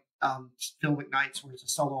is like Phil McKnight's, where it's a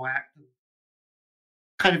solo act, and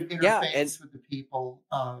kind of interface with the people.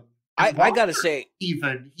 I gotta say,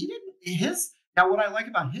 even he didn't his. Now, what I like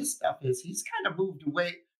about his stuff is he's kind of moved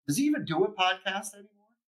away. Does he even do a podcast anymore?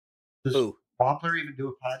 Does Wampler even do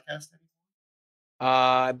a podcast anymore?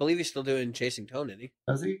 I believe he's still doing Chasing Tone, isn't he?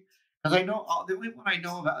 Does he? Because I know the only one I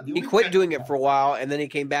know about. He quit doing it for a while, and then he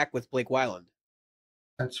came back with Blake Wyland.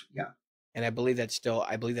 That's and I believe that's still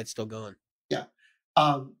going. Yeah.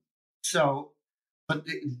 So, but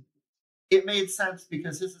it made sense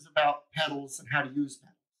because this is about pedals and how to use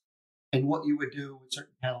pedals and what you would do with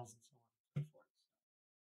certain pedals and so on and so forth.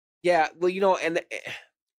 Yeah, well, and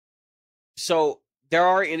so there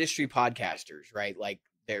are industry podcasters, right? Like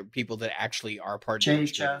there are people that actually are part of the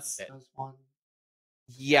industry. JHS does one.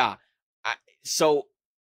 Yeah. So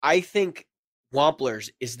I think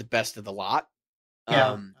Wampler's is the best of the lot.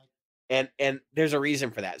 Yeah. And there's a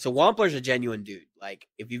reason for that. So Wampler's a genuine dude. Like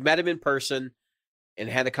if you've met him in person and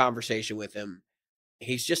had a conversation with him,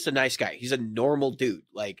 he's just a nice guy. He's a normal dude.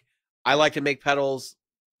 Like I like to make pedals.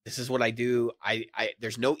 This is what I do. I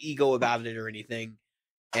there's no ego about it or anything.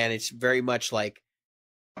 And it's very much like,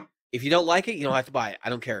 if you don't like it, you don't have to buy it. I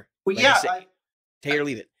don't care. Well, like yeah, take it or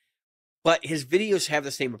leave it. But his videos have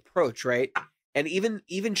the same approach, right? And even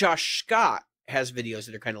Josh Scott has videos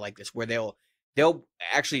that are kind of like this, where they'll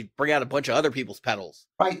actually bring out a bunch of other people's pedals,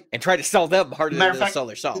 right, and try to sell them harder than they sell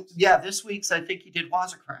themselves. Yeah, this week's I think he did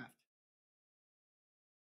Wazacraft.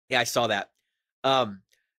 Yeah, I saw that.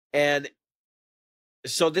 And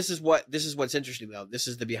so this is what's interesting though. This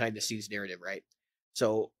is the behind the scenes narrative, right?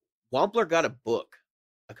 So Wampler got a book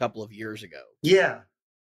a couple of years ago. Yeah.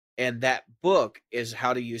 And that book is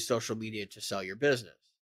how to use social media to sell your business.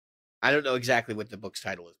 I don't know exactly what the book's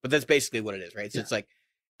title is, but that's basically what it is, right? So it's like,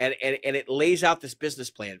 and it lays out this business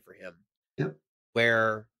plan for him. Yep.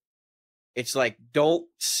 Where it's like, don't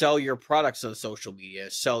sell your products on social media,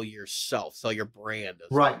 sell yourself, sell your brand.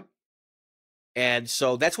 Right. And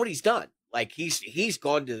so that's what he's done. Like he's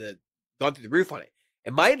gone through the roof on it.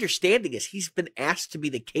 And my understanding is he's been asked to be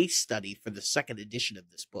the case study for the second edition of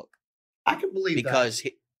this book. I can believe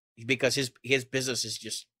that. Because his business has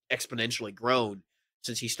just exponentially grown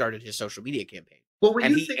since he started his social media campaign. Well,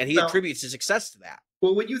 he attributes his success to that.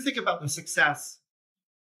 Well, when you think about the success,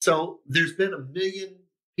 so there's been a million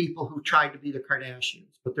people who tried to be the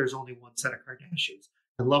Kardashians, but there's only one set of Kardashians.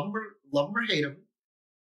 And love them or hate them,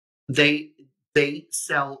 they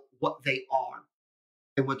sell what they are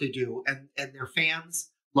and what they do, and their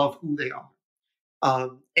fans love who they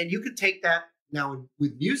are. And you can take that now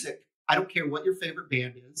with music. I don't care what your favorite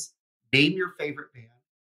band is. Name your favorite band.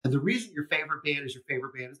 And the reason your favorite band is your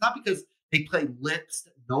favorite band is not because they play licks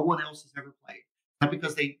that no one else has ever played. Not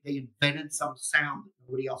because they invented some sound that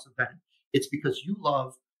nobody else invented. It's because you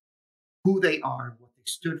love who they are and what they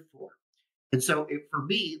stood for. And so for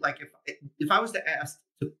me, like if I was to ask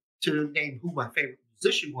to name who my favorite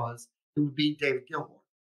musician was, it would be David Gilmour.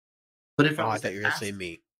 But if I thought you were going to say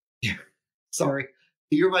me. Yeah, sorry.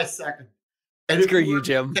 You're my second. And screw you,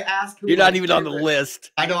 Jim. To ask you're not even on the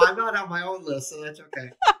list. I know I'm not on my own list, so that's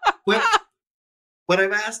okay. When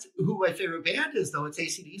I'm asked who my favorite band is, though, it's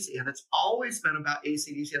AC/DC, and it's always been about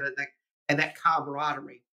AC/DC and that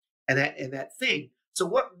camaraderie and that thing. So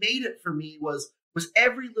what made it for me was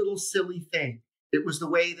every little silly thing. It was the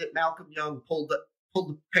way that Malcolm Young pulled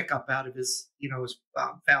the pickup out of his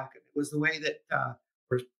Falcon. It was the way that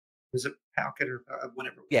or was it Falcon or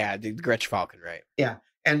whatever? Yeah, the Gretsch Falcon, right? Yeah.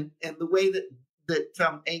 and the way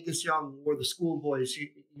that Angus Young wore the schoolboy's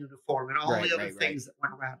uniform and all the other things that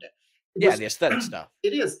went around it. Yeah, the aesthetic stuff.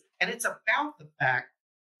 It is, and it's about the fact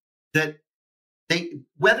that they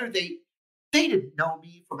didn't know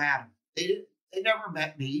me from Adam. They never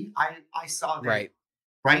met me. I saw them.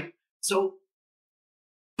 Right. So,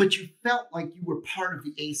 but you felt like you were part of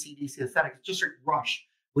the AC/DC aesthetic. It's just like Rush.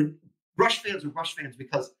 When Rush fans are Rush fans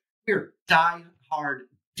because we're die-hard,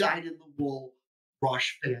 dyed-in-the-wool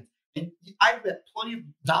Rush fans. And I've met plenty of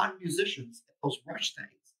non-musicians at those Rush things.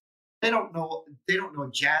 They don't know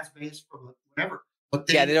a jazz bass from whatever. But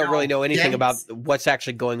they don't really know anything about what's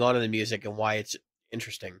actually going on in the music and why it's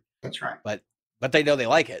interesting. That's right. But they know they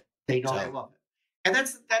like it. They know they love it. And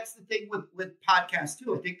that's the thing with podcasts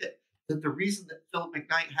too. I think that the reason that Philip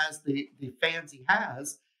McKnight has the fans he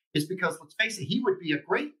has is because, let's face it, he would be a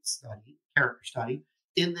great character study,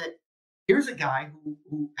 in that here's a guy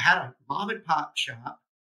who had a mom and pop shop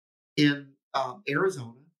in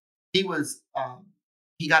Arizona. He was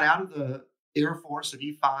he got out of the Air Force at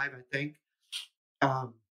E5, I think.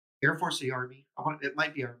 Air Force or the Army. It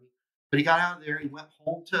might be Army. But he got out of there. He went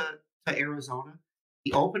home to Arizona.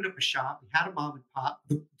 He opened up a shop. He had a mom and pop.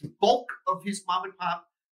 The bulk of his mom and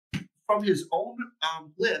pop, from his own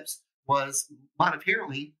lips, was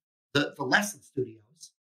monetarily the lesson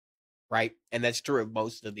studios. Right. And that's true of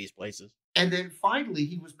most of these places. And then finally,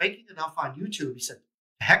 he was making enough on YouTube. He said,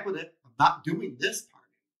 heck with it. I'm not doing this part.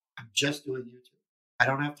 I'm just doing YouTube. I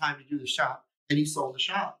don't have time to do the shop. And he sold the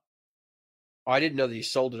shop. Oh, I didn't know that he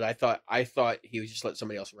sold it. I thought he would just let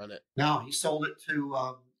somebody else run it. No, he sold it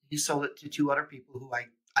to two other people who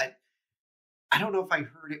I don't know if I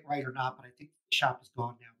heard it right or not, but I think the shop is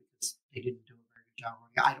gone now because they didn't do a very good job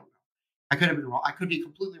running it. I don't know. I could have been wrong. I could be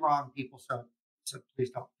completely wrong, people. So please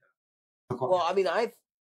don't. Well, I mean,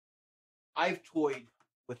 I've toyed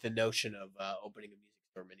with the notion of opening a music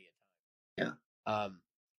store many a time. Yeah.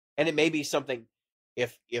 And it may be something.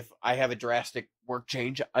 If I have a drastic work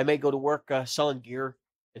change, I may go to work selling gear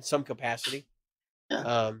in some capacity.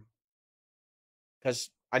 Yeah. Because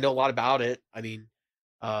I know a lot about it. I mean,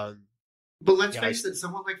 but let's face it,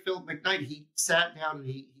 someone like Philip McKnight, he sat down and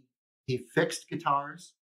he fixed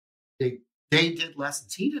guitars. They did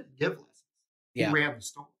lessons. He didn't give lessons. He ran the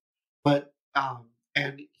store. But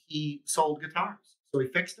and he sold guitars. So he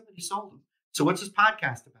fixed them and he sold them. So what's his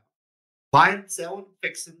podcast about? Buying, selling,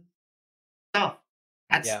 fixing stuff.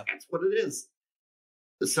 That's what it is.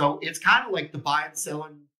 So it's kind of like the buying,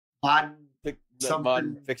 selling, modern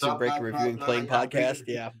fixing, breaking, reviewing, playing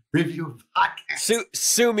podcast. Review podcast.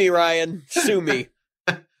 Sue me, Ryan. Sue me.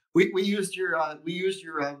 we used your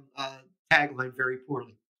tagline very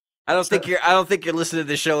poorly. I don't think you're listening to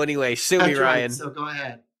the show anyway. Sue me, Ryan. Right, so go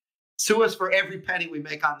ahead. Sue us for every penny we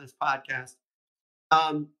make on this podcast.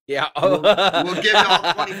 We'll give you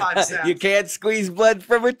all 25 cents. You can't squeeze blood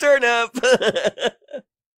from a turnip.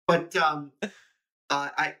 But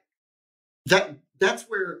that's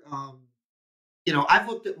where I've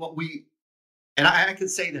looked at what we, and I can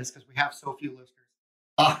say this because we have so few listeners.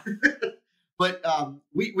 But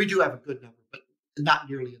we do have a good number, but not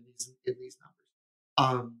nearly in these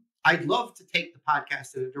numbers. I'd love to take the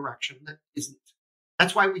podcast in a direction that isn't.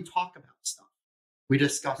 That's why we talk about stuff. We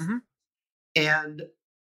discuss it. And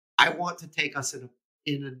I want to take us in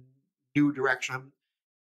a new direction.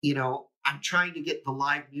 I'm trying to get the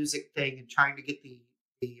live music thing and trying to get the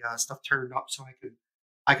stuff turned up so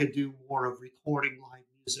I could do more of recording live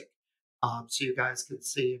music, so you guys can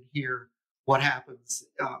see and hear what happens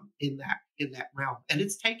in that realm. And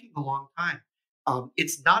it's taking a long time.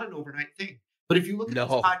 It's not an overnight thing. But if you look at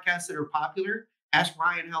these podcasts that are popular, ask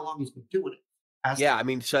Ryan how long he's been doing it. I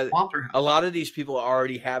mean, so a lot of these people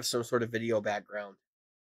already have some sort of video background.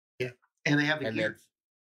 Yeah, and they have the gear.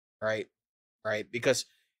 Right, because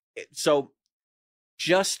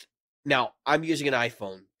just now I'm using an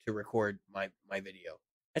iPhone to record my video.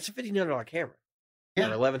 That's a $1,500 camera,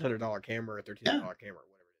 an $1,100 camera, or $1,300 camera, whatever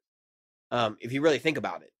it is. If you really think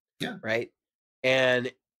about it, right?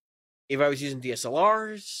 And if I was using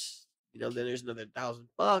DSLRs, then there's another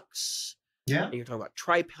 $1,000. Yeah. And you're talking about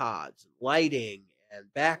tripods and lighting and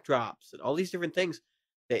backdrops and all these different things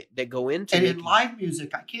that go into. And in live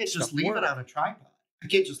music, I can't just leave it on a tripod. I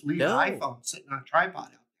can't just leave the iPhone sitting on a tripod out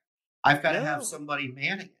there. I've got to have somebody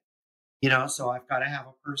manning it. So I've got to have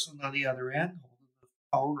a person on the other end holding the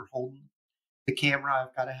phone or holding the camera.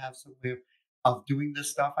 I've got to have some way of doing this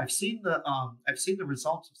stuff. I've seen the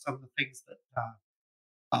results of some of the things that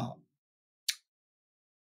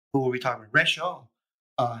who are we talking about? Resho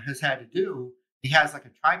has had to do. He has like a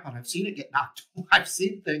tripod. I've seen it get knocked. I've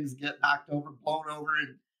seen things get knocked over, blown over,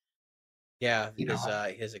 and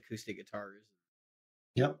his acoustic guitars.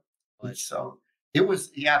 Yep. And But so it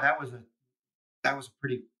was, yeah, that was a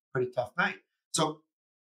pretty tough night. So,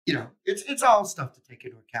 it's all stuff to take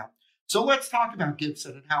into account. So let's talk about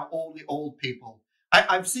Gibson and how old people.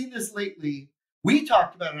 I've seen this lately. We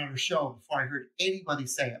talked about it on our show before I heard anybody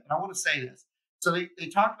say it, but I want to say this. So they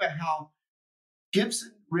talk about how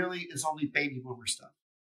Gibson really is only baby boomer stuff.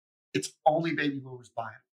 It's only baby boomers buying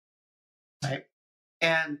it, right?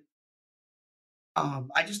 And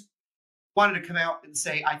I just wanted to come out and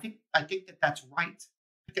say I think that that's right.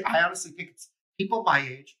 I honestly think it's people my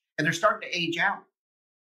age, and they're starting to age out.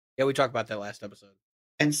 yeah, we talked about that last episode.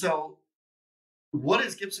 And so, what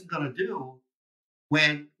is Gibson going to do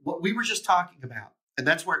when what we were just talking about? And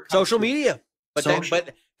that's where it comes Social to media.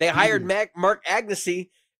 But they hired Mark Agassi,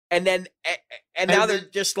 and now they're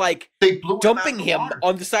just like they blew dumping him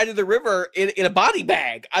on the side of the river in a body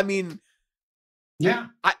bag. I mean, yeah.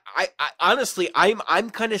 I honestly,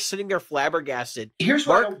 I'm kind of sitting there flabbergasted. Here's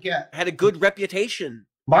what I don't get. Had a good reputation.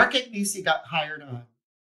 Mark Agnesi got hired on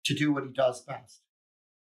to do what he does best.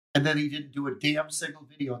 And then he didn't do a damn single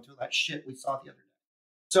video until that shit we saw the other day.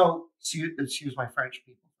 So, excuse my French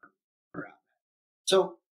people for that.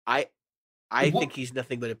 So I think he's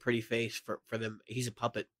nothing but a pretty face for them. He's a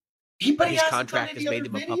puppet. But his contract has made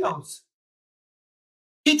him a puppet.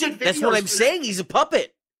 He did videos. That's what I'm saying. He's a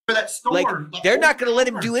puppet. For that store. Like, they're not going to let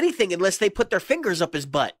him do anything unless they put their fingers up his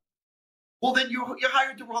butt. Well, then you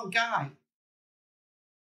hired the wrong guy.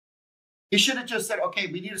 You should have just said, okay,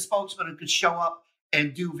 we need a spokesman who could show up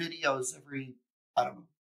and do videos every, I don't know,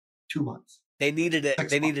 2 months. They needed it.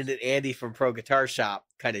 They needed an Andy from Pro Guitar Shop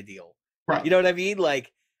kind of deal. Right. You know what I mean?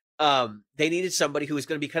 Like, they needed somebody who was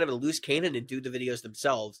going to be kind of a loose cannon and do the videos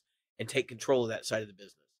themselves and take control of that side of the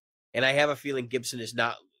business. And I have a feeling Gibson is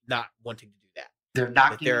not wanting to do that. They're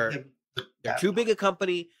not. They're too big a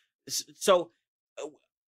company. So,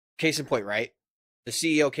 case in point, right? The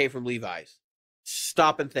CEO came from Levi's.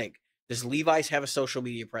 Stop and think. Does Levi's have a social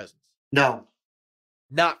media presence? No.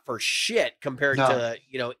 Not for shit compared to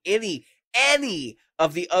any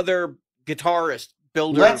of the other guitarist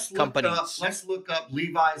builder companies. Let's look up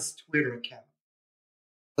Levi's Twitter account.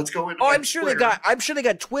 Let's go into. Oh, I'm sure they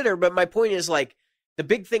got Twitter, but my point is, like, the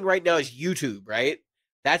big thing right now is YouTube, right?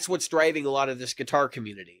 That's what's driving a lot of this guitar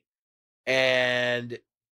community. And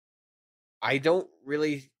I don't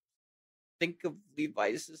really think of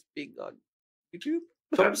Levi's as being on YouTube.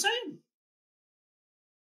 That's what I'm saying.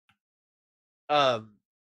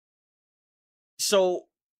 So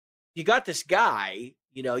you got this guy,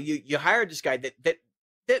 you hired this guy that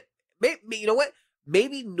maybe, you know what?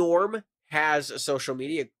 Maybe Norm has a social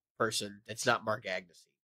media person that's not Mark Agassi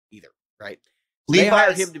either, right? So they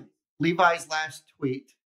hired him to. Levi's last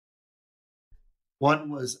tweet. One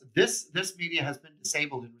was this media has been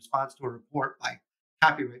disabled in response to a report by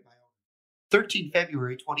copyright by owner. 13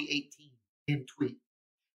 February 2018 pinned tweet.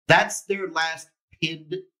 That's their last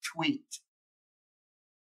pinned tweet.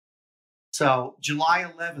 So July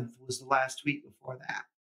 11th was the last tweet before that.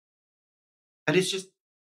 And it's just,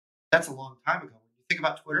 that's a long time ago. When you think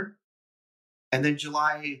about Twitter, and then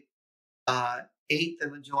July 8th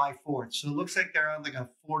and then July 4th. So it looks like they're on like a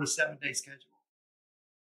 4 to 7 day schedule.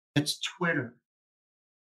 It's Twitter.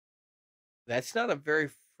 That's not a very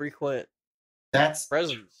frequent That's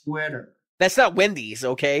presence. Twitter. That's not Wendy's,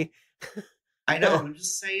 okay? I know. I'm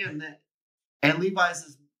just saying that. And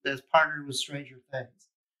Levi's is partnered with Stranger Things.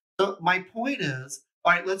 So my point is,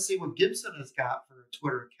 all right, let's see what Gibson has got for a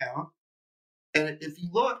Twitter account. And if you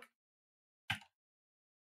look,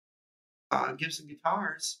 Gibson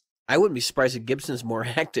Guitars. I wouldn't be surprised if Gibson's more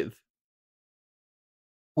active.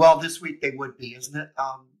 Well, this week they would be, isn't it?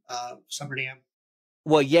 Summer Jam.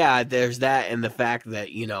 Well, yeah, there's that, and the fact that,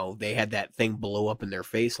 they had that thing blow up in their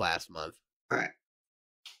face last month. Right.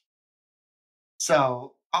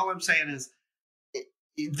 So all I'm saying is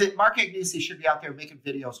that Mark Agnesi should be out there making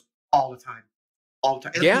videos all the time.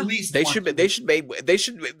 At least they should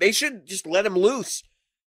just let him loose.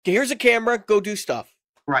 Okay, here's a camera, go do stuff.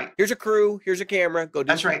 Right. Here's a crew, here's a camera, go do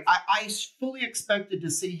That's stuff. right. I fully expected to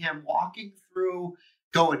see him walking through,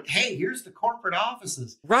 going, hey, here's the corporate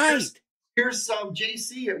offices. Right. Here's some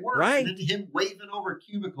JC at work. Right. And then him waving over a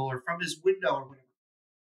cubicle or from his window or whatever.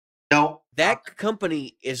 No. That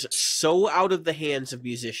company is so out of the hands of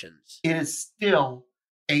musicians. It is still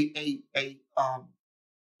a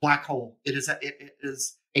black hole. It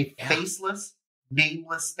is a faceless,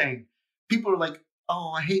 nameless thing. People are like,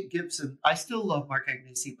 oh, I hate Gibson. I still love Mark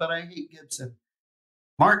Agnesi, but I hate Gibson.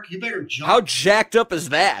 Mark, you better jump. How jacked up is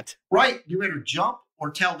that? Right. You better jump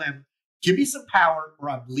or tell them, give me some power or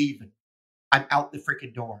I'm leaving. I'm out the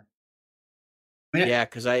freaking door. I mean, Yeah,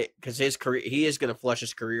 because his career, he is going to flush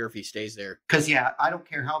his career if he stays there. because yeah, I don't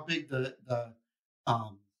care how big the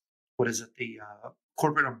um, what is it, the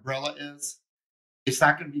corporate umbrella is. It's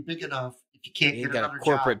not going to be big enough if you can't He ain't get got a another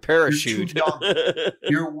job. corporate You're too parachute. young.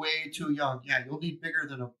 You're way too young. Yeah, you'll need bigger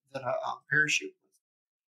than a parachute.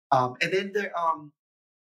 And then there,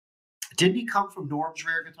 didn't he come from Norm's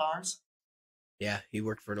Rare Guitars? Yeah, he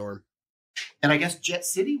worked for Norm. And I guess Jet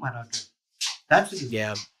City went under. That's what he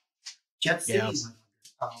Yeah, Jet City yeah. went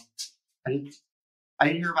under. I didn't I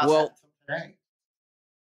didn't hear about Well, that until today.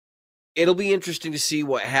 it'll be interesting to see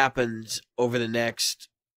what happens over the next,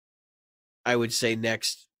 I would say,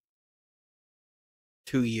 next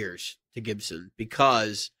 2 years to Gibson,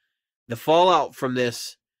 because the fallout from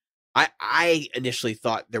this, I initially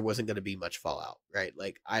thought there wasn't going to be much fallout, right?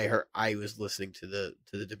 Like I was listening to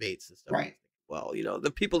the debates and stuff. Right. Well,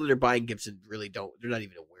 the people that are buying Gibson really don't. They're not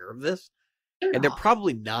even aware of this, They're and they're not.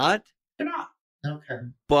 probably not. They're not. I don't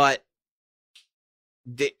care. But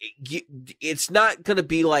it's not going to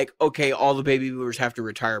be like, okay, all the baby boomers have to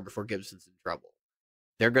retire before Gibson's in trouble.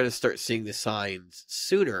 They're going to start seeing the signs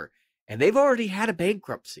sooner, and they've already had a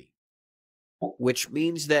bankruptcy, which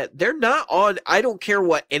means that they're not on. I don't care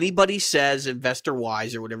what anybody says, investor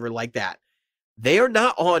wise or whatever like that. They are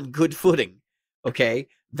not on good footing. Okay,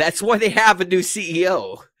 that's why they have a new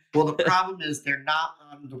CEO. Well, the problem is they're not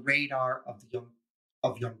on the radar of the young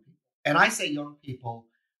people, and I say young people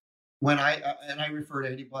when I refer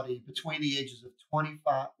to anybody between the ages of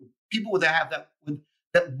 25, people that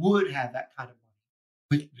would have that kind of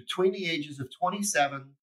money, between the ages of 27,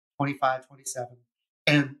 25, 27,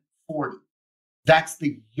 and 40. That's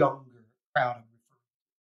the younger crowd I'm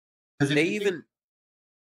referring to. They even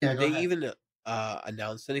Yeah, go they ahead. even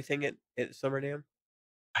announced anything at Summer Dam?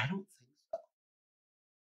 I don't think so.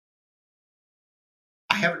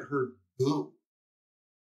 I haven't heard boo.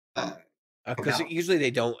 Because About usually they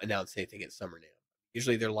don't announce anything at Summer Dam.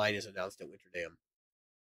 Usually their line is announced at Winter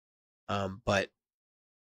Dam. But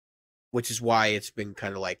which is why it's been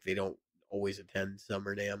kind of like they don't always attend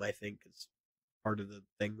Summer Dam. I think it's part of the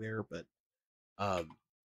thing there. But I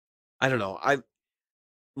don't know.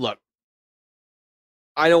 Look.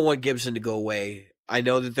 I don't want Gibson to go away. I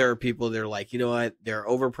know that there are people that are like, you know what, they're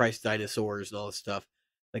overpriced dinosaurs and all this stuff.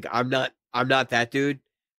 Like I'm not that dude.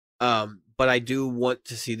 But I do want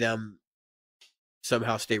to see them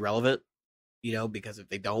somehow stay relevant, because if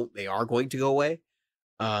they don't, they are going to go away.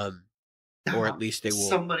 Or at least they will.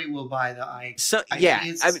 Somebody will buy the I. So yeah,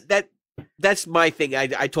 I mean, that's my thing.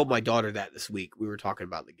 I told my daughter that this week. We were talking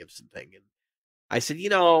about the Gibson thing, and I said,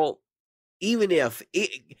 even if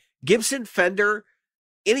Gibson, Fender,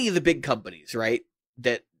 any of the big companies, right?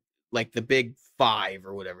 That like the big five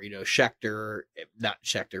or whatever, Schecter, not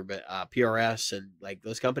Schecter, but PRS and like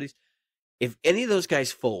those companies. If any of those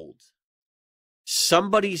guys fold,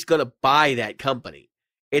 somebody's going to buy that company.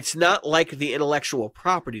 It's not like the intellectual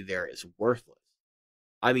property there is worthless.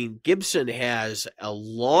 I mean, Gibson has a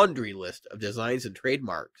laundry list of designs and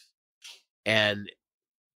trademarks, and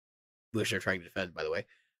which they're trying to defend, by the way,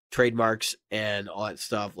 trademarks and all that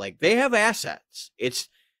stuff. Like they have assets. It's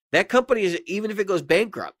that company is, even if it goes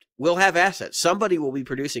bankrupt, will have assets. Somebody will be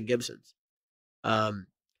producing Gibsons.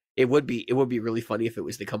 It would be really funny if it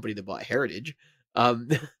was the company that bought Heritage,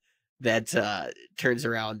 that turns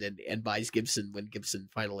around and buys Gibson when Gibson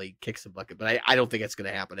finally kicks the bucket. But I don't think it's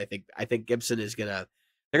going to happen. I think Gibson is they're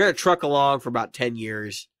going to truck along for about 10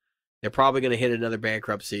 years. They're probably going to hit another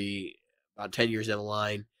bankruptcy about 10 years down the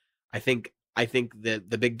line. I think that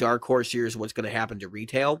the big dark horse here is what's going to happen to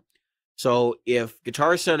retail. So if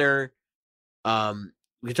Guitar Center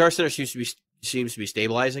seems to be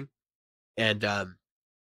stabilizing and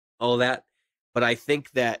all of that, but I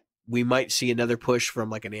think that we might see another push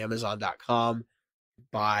from like an Amazon.com,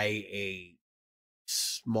 buy a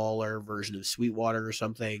smaller version of Sweetwater or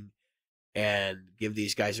something, and give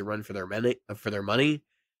these guys a run for their money.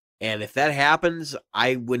 And if that happens,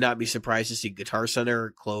 I would not be surprised to see Guitar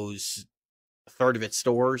Center close a third of its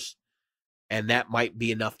stores, and that might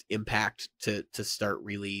be enough impact to start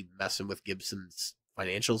really messing with Gibson's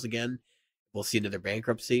financials again. We'll see another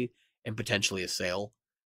bankruptcy and potentially a sale.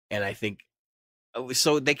 And I think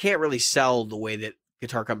so they can't really sell the way that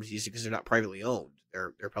guitar companies used to because they're not privately owned.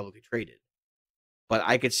 They're publicly traded. But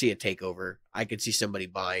I could see a takeover. I could see somebody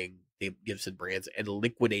buying the Gibson brands and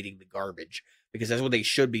liquidating the garbage, because that's what they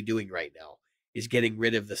should be doing right now, is getting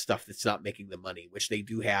rid of the stuff that's not making the money, which they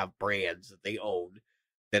do have brands that they own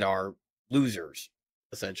that are losers,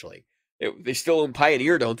 essentially. They still own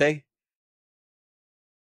Pioneer, don't they?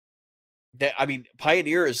 I mean,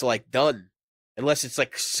 Pioneer is like done, unless it's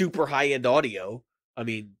like super high-end audio. I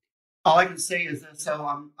mean, all I can say is that, so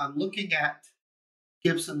I'm looking at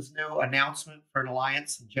Gibson's new announcement for an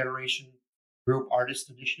alliance and generation group artist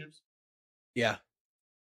initiatives. Yeah.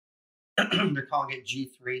 They're calling it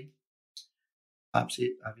G3.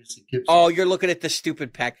 Obviously, Gibson. Oh, you're looking at this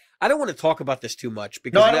stupid pack. I don't want to talk about this too much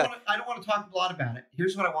because no, I don't want to talk a lot about it.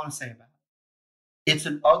 Here's what I want to say about it. It's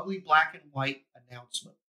an ugly black and white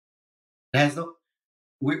announcement. It has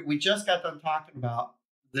we just got done talking about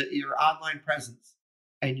your online presence,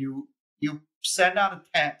 and you send out a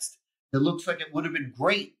text that looks like it would have been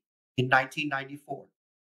great in 1994.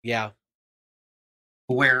 Yeah.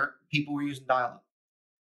 Where people were using dial-up.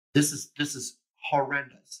 This is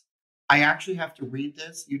horrendous. I actually have to read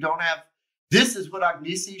this. You don't have. This is what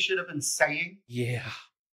Agnesi should have been saying. Yeah.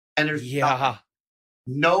 And there's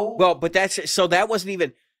no. Well, but that wasn't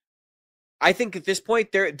even. I think at this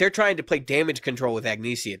point they're trying to play damage control with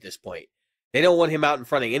Agnesi at this point. They don't want him out in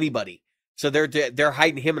front of anybody, so they're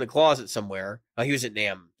hiding him in a closet somewhere. He was at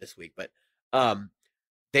NAMM this week, but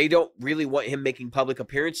they don't really want him making public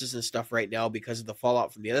appearances and stuff right now because of the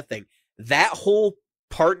fallout from the other thing. That whole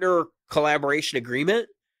partner collaboration agreement,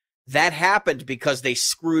 that happened because they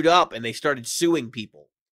screwed up and they started suing people.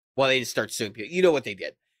 Well, they didn't start suing people. You know what they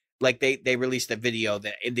did. Like they released a video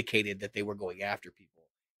that indicated that they were going after people.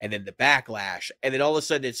 And then the backlash. And then all of a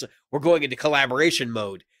sudden we're going into collaboration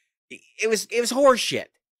mode. It was horseshit.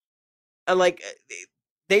 Like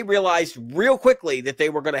they realized real quickly that they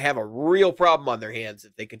were going to have a real problem on their hands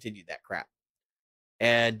if they continued that crap.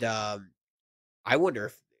 And I wonder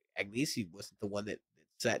if Agnesi wasn't the one that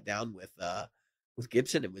sat down with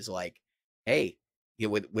Gibson and was like, "Hey,"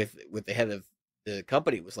 with the head of the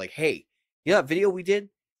company was like, "Hey, you know that video we did?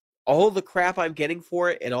 All the crap I'm getting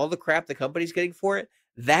for it, and all the crap the company's getting for it.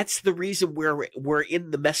 That's the reason we're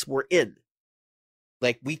in the mess we're in.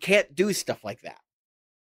 Like we can't do stuff like that."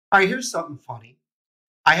 All right, here's something funny.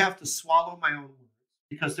 I have to swallow my own words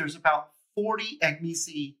because there's about 40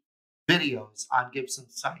 Agnesi videos on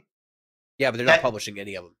Gibson's site. Yeah, but they're not publishing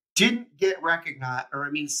any of them. Didn't get recognized,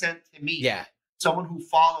 sent to me. Yeah. Someone who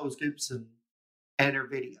follows Gibson and her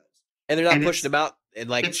videos. And they're not pushing them out and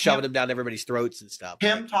like shoving them down everybody's throats and stuff.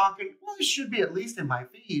 Him talking, well, it should be at least in my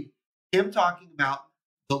feed. Him talking about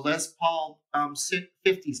the Les Paul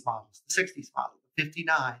 50s models, the 60s model, the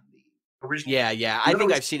 59, the original. Yeah. I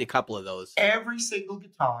think I've seen a couple of those. Every single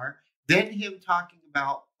guitar. Then him talking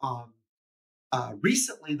about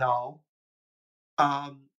recently though,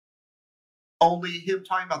 only him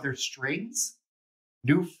talking about their strings,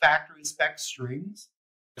 new factory spec strings,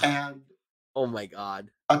 and oh my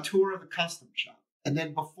god, a tour of the custom shop. And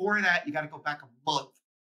then before that, you got to go back a month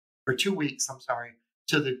or 2 weeks. I'm sorry,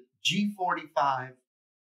 to the G45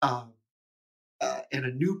 and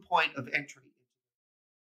a new point of entry.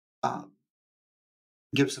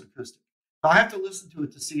 Gibson acoustic. So I have to listen to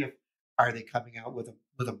it to see if are they coming out with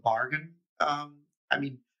a bargain.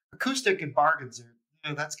 Acoustic and bargains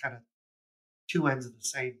are that's kind of two ends of the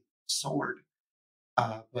same sword.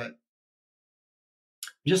 But I'm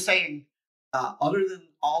just saying, other than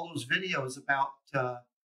all those videos about the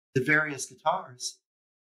various guitars,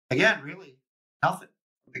 again, really nothing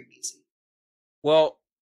from Agnesi. Well,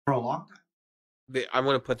 for a long time. I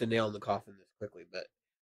want to put the nail in the coffin this quickly, but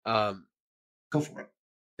go for it.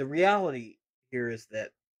 The reality here is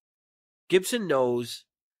that Gibson knows.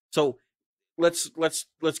 So let's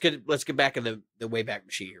get back in the Wayback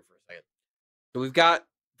Machine here for a second. So we've got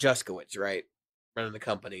Juskowitz, right, running the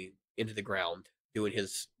company into the ground, doing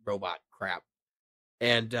his robot crap,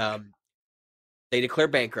 and they declare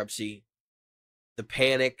bankruptcy. The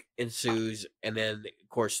panic ensues, and then of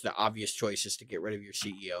course the obvious choice is to get rid of your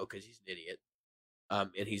CEO because he's an idiot,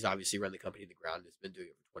 and he's obviously run the company to the ground. He's been doing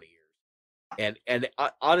it for 20 years. And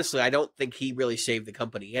honestly, I don't think he really saved the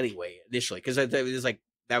company anyway initially, because it was like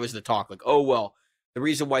that was the talk, like, oh well, the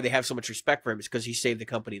reason why they have so much respect for him is because he saved the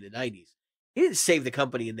company in the 90s. He didn't save the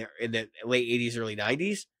company in the late 80s, early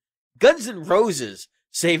 90s. Guns N' Roses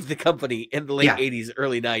saved the company in the late 80s,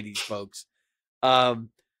 early 90s, folks. Don't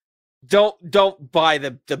buy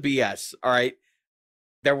the BS. All right,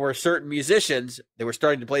 there were certain musicians that were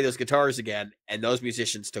starting to play those guitars again, and those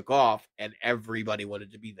musicians took off, and everybody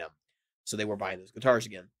wanted to be them. So they were buying those guitars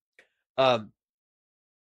again.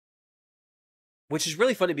 Which is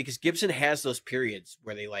really funny because Gibson has those periods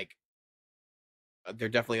where they're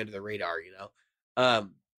definitely under the radar, you know?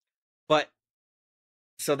 But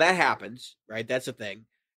so that happens, right? That's a thing.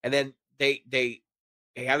 And then they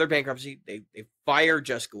have their bankruptcy. They fire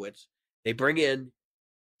Juskowitz. They bring in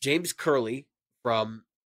James Curley from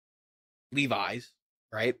Levi's,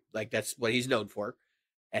 right? Like that's what he's known for.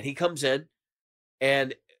 And he comes in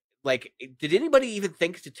and like, did anybody even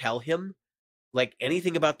think to tell him like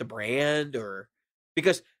anything about the brand? Or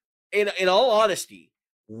because in all honesty,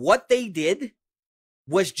 what they did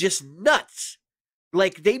was just nuts.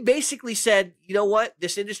 Like they basically said, you know what,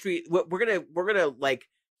 this industry, we're gonna like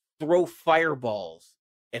throw fireballs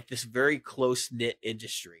at this very close knit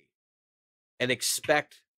industry and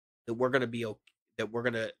expect that we're gonna be okay, that we're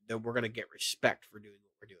gonna get respect for doing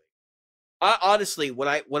what we're doing. Honestly, when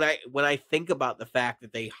I think about the fact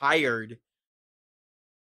that they hired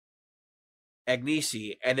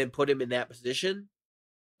Agnesi and then put him in that position,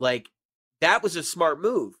 like that was a smart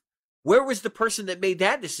move. Where was the person that made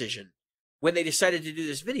that decision when they decided to do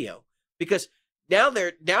this video? Because now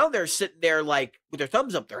they're sitting there like with their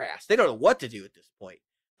thumbs up their ass. They don't know what to do at this point.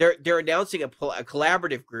 They're announcing a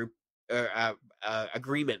collaborative group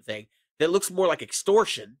agreement thing that looks more like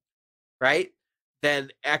extortion, right, than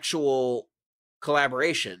actual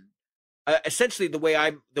collaboration. Essentially, the way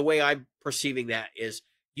I'm perceiving that is,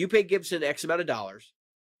 you pay Gibson X amount of dollars,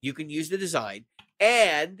 you can use the design,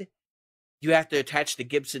 and you have to attach the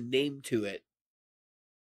Gibson name to it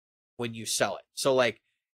when you sell it. So, like,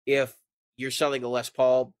 if you're selling a Les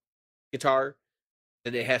Paul guitar,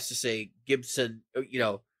 then it has to say Gibson,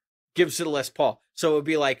 Gibson Les Paul. So it would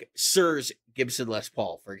be like Sir's Gibson Les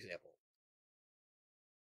Paul, for example.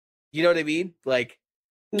 You know what I mean? Like,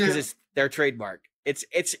 because it's their trademark.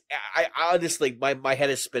 I honestly, my head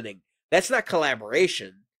is spinning. That's not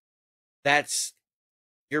collaboration. That's,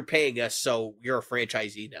 you're paying us, so you're a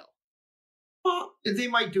franchisee now. Well, they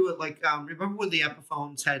might do it like, remember when the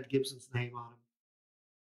Epiphones had Gibson's name on them?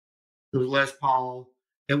 It was Les Paul.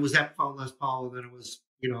 It was Epiphone Les Paul, and then it was,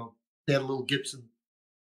 they had a little Gibson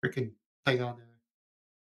freaking thing on there.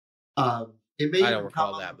 It may I don't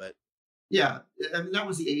recall that, but yeah, I mean that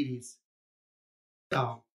was the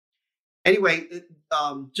 80s. Anyway,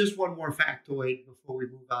 just one more factoid before we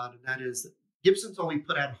move on, and that is that Gibson's only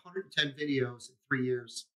put out 110 videos in 3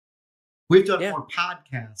 years. We've done more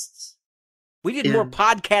podcasts. We did more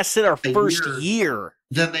podcasts in our first year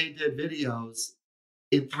than they did videos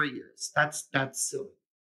in 3 years. That's silly.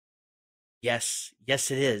 Yes,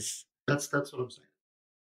 it is. That's what I'm saying.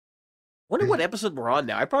 Wonder what episode we're on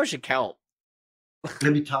now. I probably should count.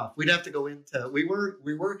 It'd be tough. We'd have to go into. We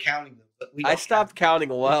were counting them, but I stopped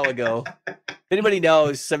counting a while ago. If anybody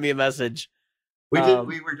knows, send me a message. We did.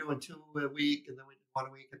 We were doing 2 a week, and then we did 1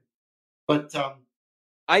 a week. But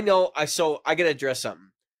I know. So I gotta address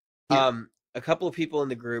something. Yeah. A couple of people in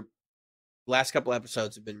the group, last couple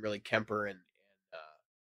episodes have been really Kemper and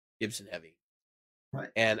Gibson heavy. Right.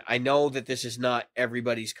 And I know that this is not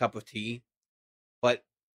everybody's cup of tea, but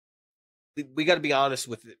we got to be honest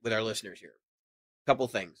with our listeners here. A couple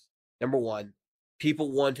things. Number one,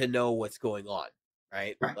 people want to know what's going on,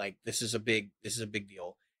 right? Like this is a big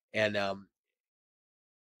deal. And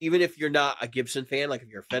even if you're not a Gibson fan, like if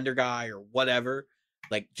you're a Fender guy or whatever,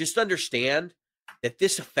 like just understand that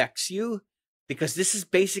this affects you, because this is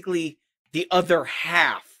basically the other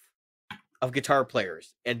half of guitar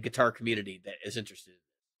players and guitar community that is interested in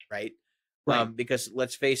this, right? Because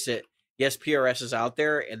let's face it, yes, PRS is out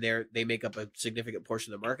there and they make up a significant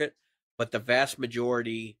portion of the market, but the vast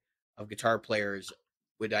majority of guitar players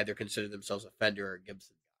would either consider themselves a Fender or a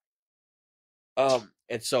Gibson guy.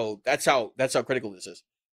 And so that's how critical this is.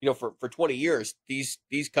 For 20 years,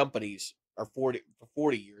 these companies are 40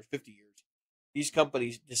 years, 50 years. These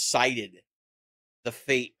companies decided the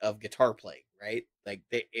fate of guitar playing, right? Like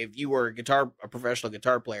if you were a professional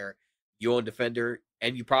guitar player, you owned a Fender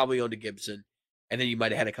and you probably owned a Gibson, and then you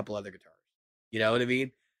might have had a couple other guitars. You know what I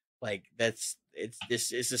mean? Like this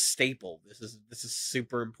is a staple. This is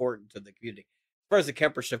super important to the community. As far as the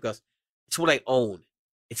Kemper stuff goes, it's what I own.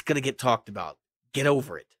 It's gonna get talked about. Get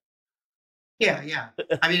over it. Yeah.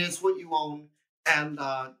 I mean, it's what you own, and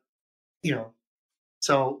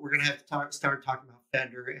so we're gonna have to start talking about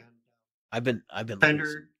Fender and. I've been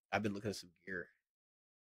Fender. I've been looking at some gear.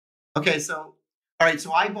 Okay, so all right,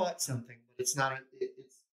 so I bought something, but it's not.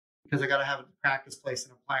 It's because I got to have it in the practice place,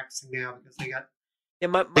 and I'm practicing now because they got. Yeah,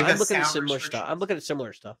 I'm looking at similar stuff. I'm looking at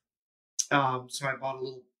similar stuff. So I bought a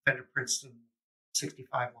little Fender Princeton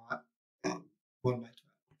 65 watt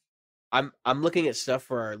 1x12. I'm looking at stuff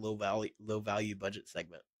for our low value budget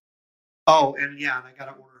segment. Oh, and I got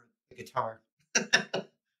to order a guitar.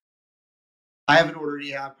 I haven't ordered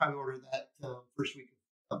yet. I'll probably order that first week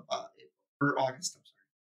of or August. I'm sorry.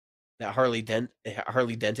 That Harley dented. The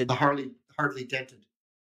Harley dented.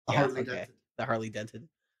 The Harley dented.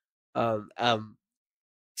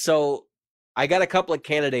 So I got a couple of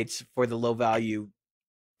candidates for the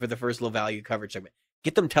first low value coverage segment.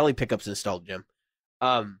 Get them tele pickups installed, Jim.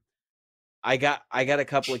 I got a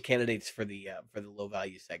couple of candidates for the low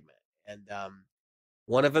value segment, and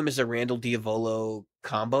one of them is a Randall Diavolo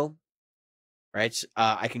combo. right?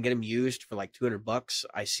 I can get them used for like $200.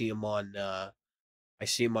 I see them on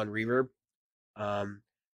Reverb.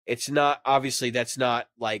 It's not, obviously that's not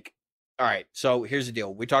like, all right. So here's the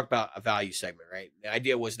deal. We talked about a value segment, right? The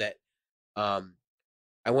idea was that um,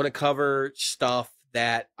 I want to cover stuff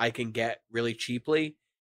that I can get really cheaply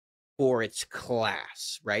for its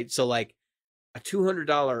class, right? So like a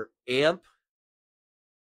 $200 amp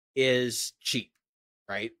is cheap,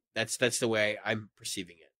 right? That's the way I'm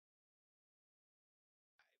perceiving it.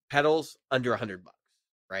 Pedals under $100,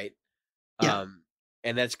 right? Yeah.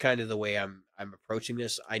 And that's kind of the way I'm approaching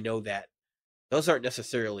this. I know that those aren't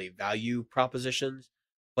necessarily value propositions,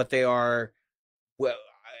 but they are. Well,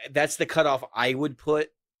 that's the cutoff I would put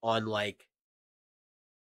on like.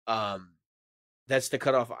 That's the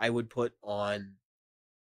cutoff I would put on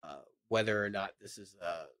uh, whether or not this is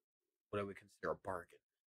what I would consider a bargain,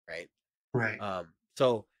 right? Right.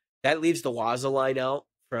 So that leaves the Waza line out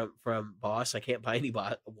from Boss. I can't buy any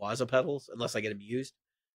Waza pedals unless I get them used.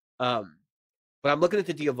 Um, but I'm looking at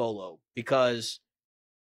the Diavolo because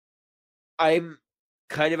I'm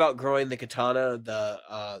kind of outgrowing the Katana,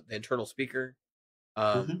 the internal speaker,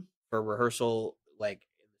 Hmm. for rehearsal, like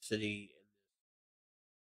in the city,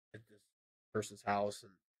 at this person's house,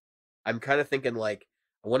 and I'm kind of thinking like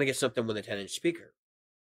I want to get something with a 10-inch speaker,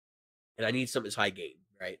 and I need something that's high gain,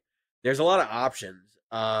 right? There's a lot of options.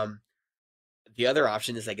 The other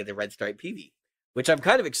option is I get the Red Stripe PV, which I'm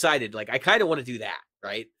kind of excited. Like I kind of want to do that,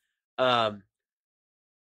 right? Um,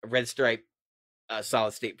 a Red Stripe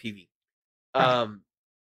solid state PV. Right.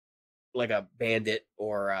 Like a Bandit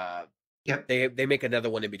or Yep. they make another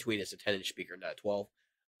one in between. It's a 10-inch speaker, not a 12.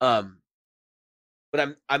 Um,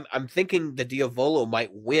 but I'm thinking the Diavolo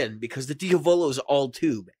might win because the Diavolo is all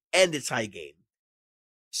tube and it's high gain,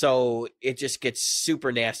 so it just gets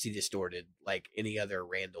super nasty distorted like any other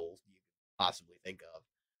Randall you could possibly think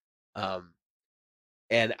of.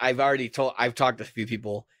 And I've talked to a few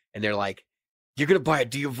people and they're like, "You're gonna buy a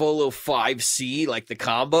Diavolo 5C like the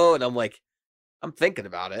combo," and I'm like, "I'm thinking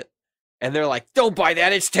about it," and they're like, "Don't buy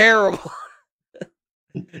that, it's terrible."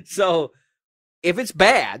 So if it's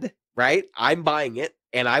bad, right, I'm buying it,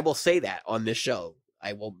 and I will say that on this show.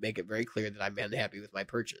 I will make it very clear that I'm unhappy with my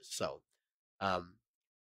purchase. So, um,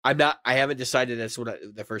 I'm not. I haven't decided that's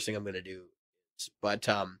the first thing I'm going to do. But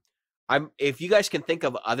I'm. If you guys can think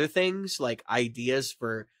of other things like ideas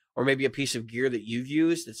for, or maybe a piece of gear that you've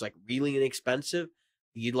used that's like really inexpensive,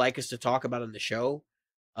 you'd like us to talk about on the show,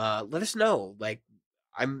 let us know. Like,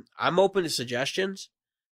 I'm open to suggestions,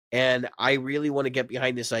 and I really want to get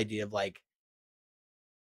behind this idea of like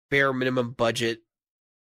bare minimum budget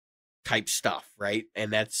type stuff, right?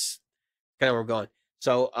 And that's kind of where we're going.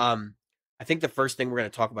 So, I think the first thing we're going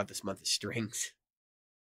to talk about this month is strings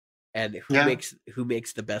and Yeah. who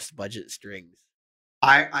makes the best budget strings.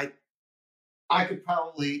 I I could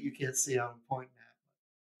probably, you can't see how I'm pointing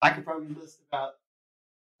at. I could probably list about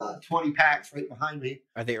 20 packs right behind me.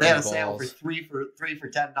 Are they They had Ernie a sale for balls? three for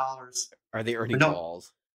 $10. Are they Ernie Or no,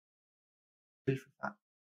 balls? 3 for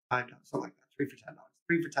 $5, something like that. Three for $10.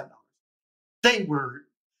 $3 for $10. They were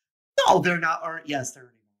no, they're not. Or yes,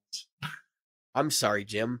 they're animals. I'm sorry,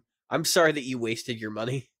 Jim. I'm sorry that you wasted your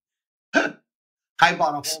money. I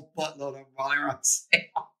bought a whole buttload of them while they were on sale.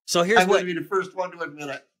 So I'm going to be the first one to admit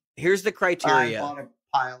it. Here's the criteria. I bought a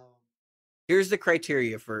pile of them. Here's the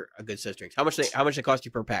criteria for a good set of strings. How much they cost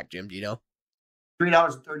you per pack, Jim? Do you know?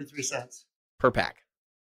 $3.33 Per pack.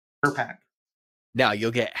 per pack. Now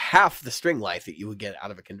you'll get half the string life that you would get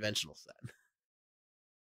out of a conventional set.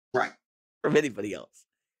 Right. From anybody else.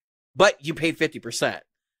 But you paid 50%.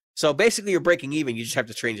 So basically you're breaking even. You just have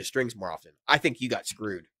to change the strings more often. I think you got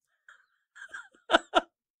screwed.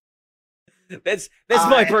 That's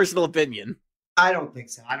my personal opinion. I don't think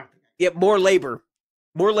so. I don't think. Yeah, more labor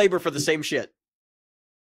for the same shit.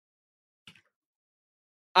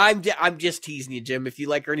 I'm just teasing you, Jim. If you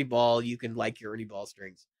like Ernie Ball, you can like your Ernie Ball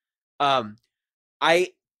strings. I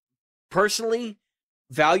personally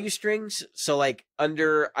value strings, so like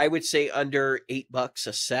I would say under $8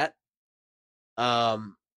 a set.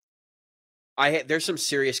 There's some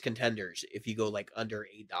serious contenders if you go like under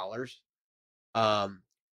 $8.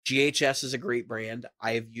 GHS is a great brand.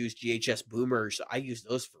 I have used GHS boomers. I used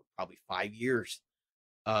those for probably 5 years.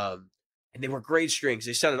 And they were great strings.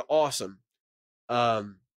 They sounded awesome.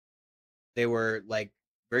 They were like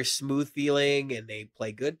very smooth feeling and they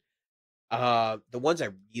play good. The ones I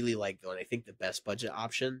really like though, and I think the best budget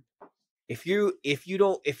option, as long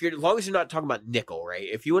as you're not talking about nickel, right?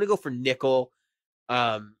 If you want to go for nickel,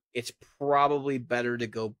 it's probably better to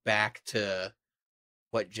go back to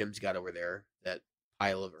what Jim's got over there, that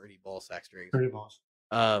pile of Ernie Ball sax strings. Ernie Balls.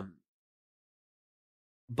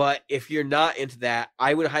 But if you're not into that,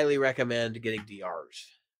 I would highly recommend getting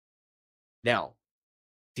DRs. Now,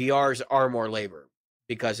 DRs are more labor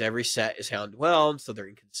because every set is hand wound, so they're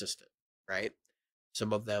inconsistent, right?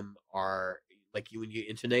 Some of them are like when you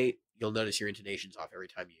intonate, you'll notice your intonation's off every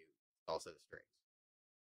time you install a set of strings.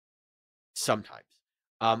 Sometimes.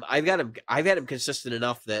 I've had them consistent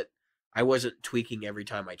enough that I wasn't tweaking every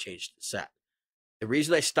time I changed the set. The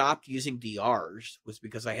reason I stopped using DRs was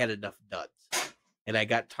because I had enough duds. And I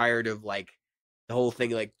got tired of like the whole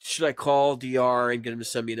thing, like, should I call DR and get him to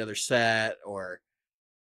send me another set?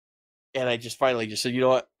 And I just finally just said, you know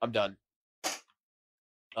what, I'm done.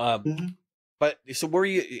 Mm-hmm. But so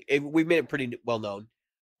we made it pretty well known.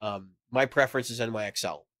 My preference is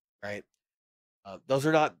NYXL, right? Those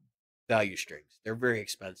are not value strings. They're very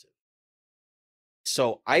expensive.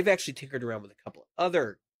 So I've actually tinkered around with a couple of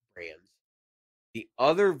other brands. The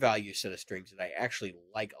other value set of strings that I actually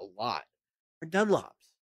like a lot are Dunlops.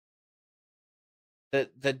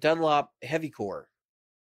 The Dunlop Heavy Core.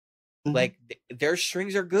 Mm-hmm. Like their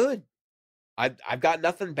strings are good. I've got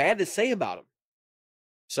nothing bad to say about them.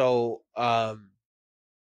 So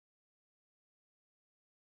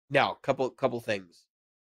now couple things.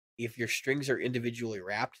 If your strings are individually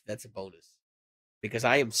wrapped, that's a bonus. Because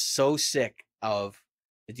I am so sick of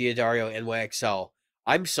the Diodario NYXL.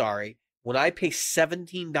 I'm sorry. When I pay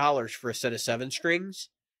 $17 for a set of 7 strings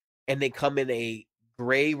and they come in a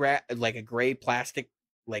gray like a gray plastic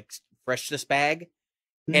like freshness bag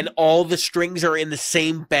and Mm-hmm. all the strings are in the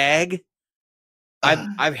same bag,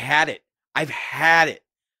 I've had it. I've had it.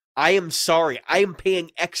 I am sorry. I am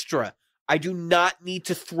paying extra. I do not need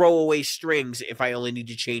to throw away strings if I only need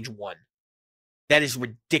to change one. That is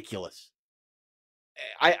ridiculous.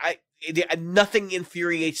 Nothing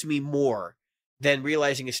infuriates me more than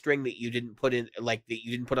realizing a string that you didn't put in, like that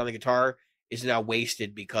you didn't put on the guitar, is now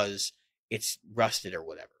wasted because it's rusted or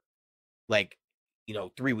whatever. Like,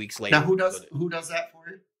 3 weeks Now, later. who does that for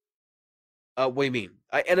you? What do you mean?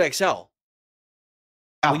 NXL.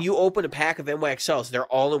 When Oh, you open a pack of NYXLs, they're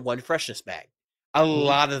all in one freshness bag. A mm-hmm.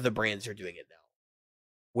 lot of the brands are doing it now,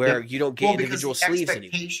 where Yep. you don't get Well, because individual the sleeves anymore.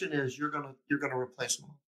 expectation is you're gonna replace them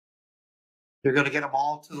all. You're gonna get them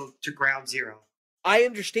all to ground zero. I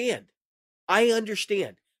understand.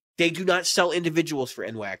 They do not sell individuals for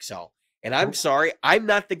NYXL. And I'm Nope. sorry, I'm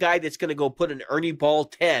not the guy that's going to go put an Ernie Ball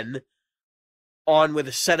 10 on with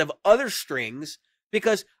a set of other strings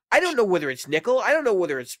because I don't know whether it's nickel. I don't know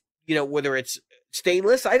whether it's, whether it's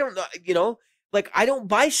stainless. I don't know, like I don't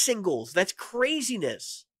buy singles. That's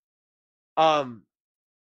craziness.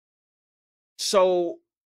 So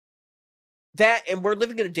that, and we're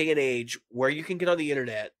living in a day and age where you can get on the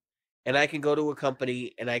internet and I can go to a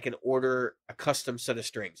company and I can order a custom set of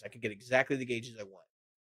strings. I can get exactly the gauges I want.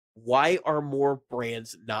 Why are more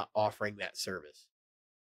brands not offering that service?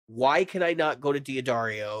 Why can I not go to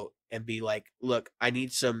Diodario and be like, look, I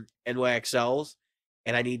need some NYXLs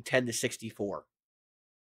and I need 10 to 64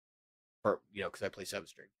 for, because I play 7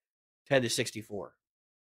 string. 10 to 64.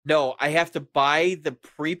 No, I have to buy the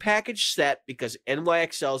prepackaged set because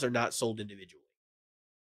NYXLs are not sold individually.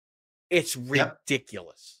 It's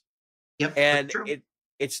ridiculous. Yep. And True.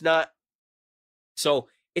 it's not. So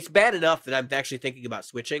it's bad enough that I'm actually thinking about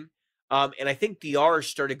switching. And I think DR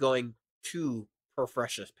started going 2 per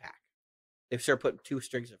freshness pack. They've started putting 2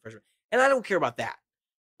 strings in freshness. And I don't care about that.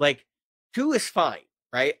 Like, 2 is fine,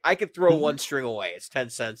 right? I could throw Mm-hmm. 1 string away. It's 10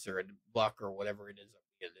 cents or a buck or whatever it is at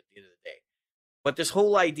the end of the day. But this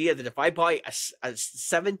whole idea that if I buy a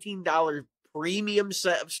 $17 premium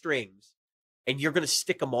set of strings and you're going to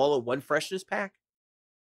stick them all in one freshness pack,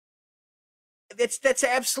 that's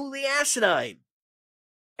absolutely asinine.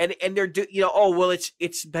 And they're oh well,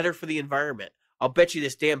 it's better for the environment. I'll bet you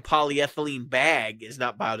this damn polyethylene bag is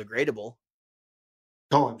not biodegradable.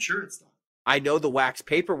 Oh, I'm sure it's not. I know the wax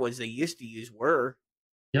paper ones they used to use were.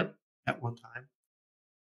 Yep. At one time.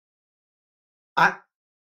 I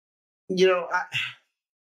you know I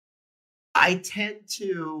I tend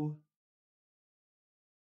to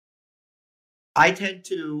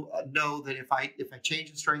know that if I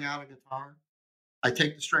change the string out of a guitar, I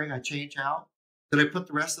take the string I change out, then I put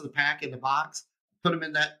the rest of the pack in the box, put them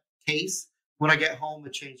in that case. When I get home,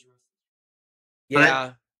 and change the rest. Yeah.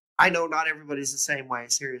 But I know not everybody's the same way.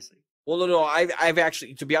 Seriously. Well, no. I've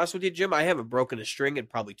actually, to be honest with you, Jim, I haven't broken a string in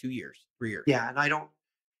probably 2 years, 3 years. Yeah, and I don't.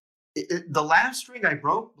 The last string I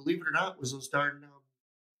broke, believe it or not, was those darn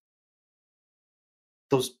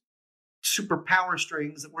those super power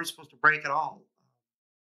strings that weren't supposed to break at all.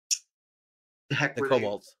 The heck The were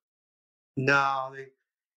cobalts. they? No, they.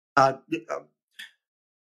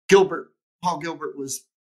 Gilbert, Paul Gilbert was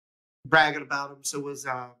bragging about them. So was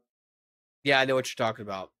Yeah, I know what you're talking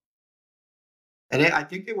about. And I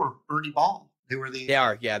think they were Ernie Ball. They were They the,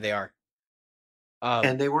 are. Yeah, they are.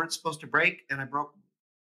 and they weren't supposed to break, and I broke them.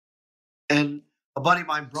 And a buddy of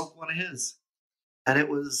mine broke one of his, and it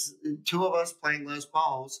was two of us playing Les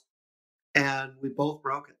Balls, and we both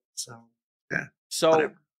broke it. So yeah, So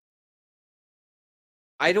whatever.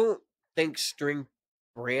 I don't think string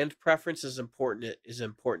brand preference is important as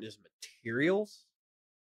materials.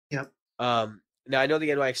 Yep. Now I know the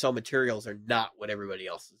NYXL materials are not what everybody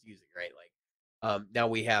else is using, right? Like, now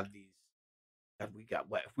we have these. We got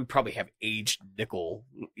what we probably have aged nickel,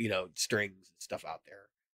 strings and stuff out there.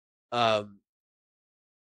 Um,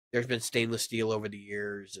 there's been stainless steel over the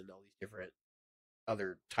years and all these different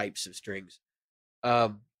other types of strings.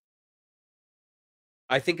 Um,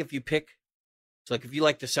 I think if you pick, so like if you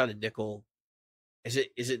like the sound of nickel, is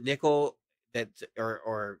it nickel that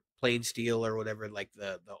or plain steel or whatever, like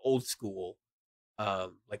the old school,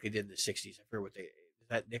 like they did in the '60s. I forget what they is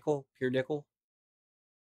that nickel, pure nickel.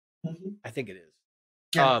 Hmm. I think it is.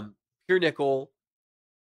 Yeah. Pure nickel.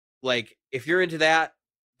 Like if you're into that,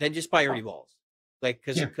 then just buy Ernie balls. Like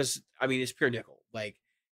Yeah. because I mean it's pure nickel. Like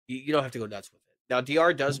you don't have to go nuts with it. Now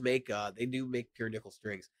DR does make they do make pure nickel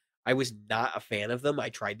strings. I was not a fan of them. I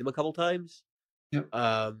tried them a couple times. Yep.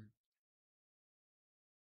 Um,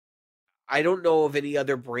 I don't know of any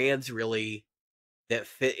other brands really that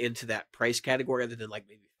fit into that price category other than like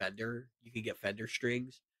maybe Fender. You can get Fender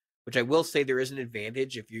strings, which I will say there is an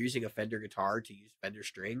advantage if you're using a Fender guitar to use Fender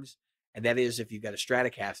strings, and that is if you've got a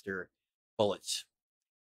Stratocaster bullets,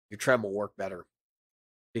 your trem will work better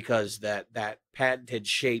because that patented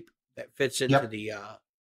shape that fits into Yep.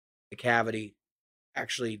 the cavity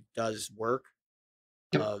actually does work.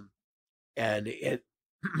 Yep. And it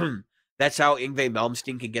that's how Yngwie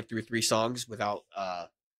Malmsteen can get through 3 songs without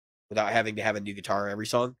having to have a new guitar every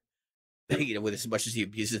song. Yep. With as much as he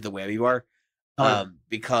abuses the whammy bar, Oh yeah.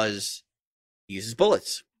 because he uses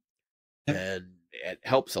bullets Yep. and it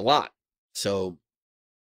helps a lot. So,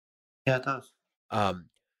 Yeah, it does. um,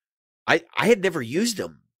 I had never used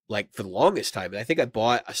them like for the longest time, and I think I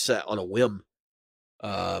bought a set on a whim,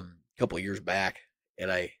 a couple of years back,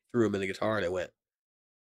 and I threw them in the guitar, and I went,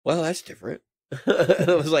 "Well, that's different." And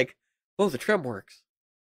I was like, "Oh, the trem works."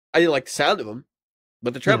 I didn't like the sound of them,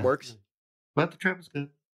 but the trem Yeah. works. But the trip is good.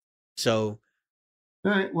 So,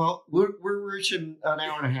 All right. Well, we're reaching an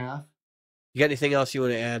hour and a half. you got anything else you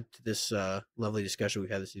want to add to this lovely discussion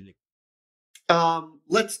we've had this evening?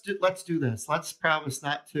 Let's do this. Let's promise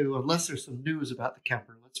not to, unless there's some news about the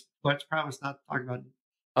Kemper. Let's promise not to talk about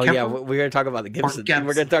Oh yeah, Kemper we're gonna talk about the or Gibson.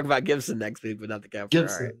 We're gonna Gibson. talk about Gibson next week, but not the Kemper. All right.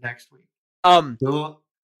 Gibson next week. Um.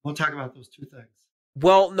 We'll talk about those two things.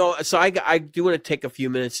 Well, no. So I do want to take a few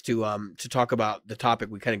minutes to talk about the topic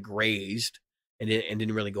we kind of grazed and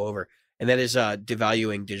didn't really go over, and that is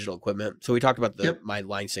devaluing digital equipment. So we talked about Yep. my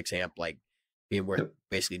Line 6 amp like being worth Yep.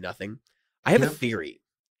 basically nothing. I have a Yep. theory,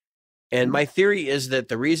 and my theory is that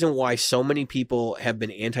the reason why so many people have been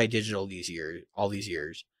anti-digital all these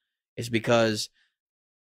years, is because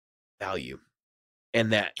value.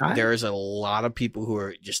 And that All right. there is a lot of people who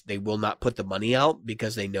are just they will not put the money out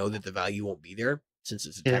because they know that the value won't be there since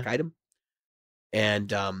it's a tech Yeah. item.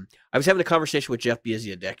 And I was having a conversation with Jeff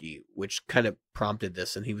Biesiadecki, which kind of prompted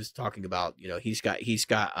this, and he was talking about he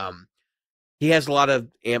has a lot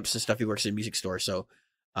of amps and stuff. He works in a music store, so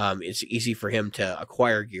it's easy for him to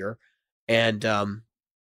acquire gear, and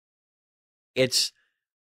it's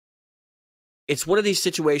one of these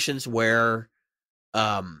situations where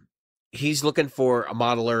he's looking for a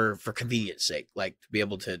modeler for convenience sake, like to be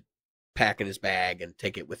able to pack in his bag and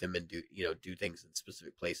take it with him and do things in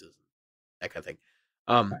specific places, that kind of thing.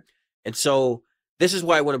 Right. And so this is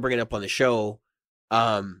why I want to bring it up on the show.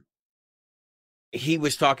 He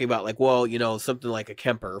was talking about like, well, something like a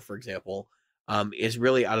Kemper, for example, is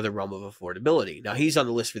really out of the realm of affordability. Now he's on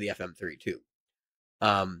the list for the FM3 too,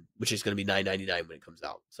 which is going to be $999 when it comes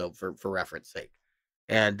out. So for reference sake,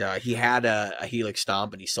 and he had a Helix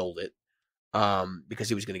Stomp and he sold it because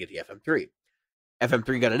he was going to get the FM3.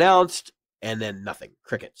 FM3 got announced and then nothing.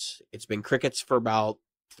 Crickets. It's been crickets for about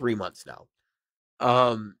 3 months now.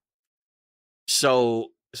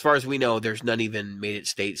 So as far as we know, there's none even made it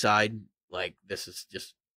stateside. Like this is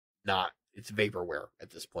just not. It's vaporware at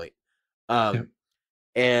this point. Yep.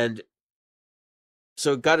 And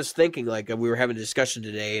so it got us thinking. Like we were having a discussion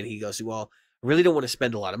today, and he goes, "Well, I really don't want to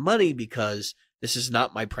spend a lot of money because this is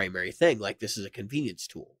not my primary thing. Like this is a convenience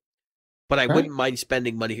tool." But I Right. wouldn't mind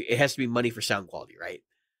spending money. It has to be money for sound quality, right?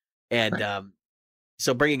 And Right.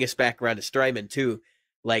 so bringing us back around to Strymon too,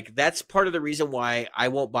 like that's part of the reason why I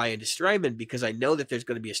won't buy into Strymon, because I know that there's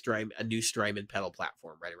going to be a new Strymon pedal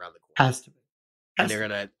platform right around the corner. Has to be. and they're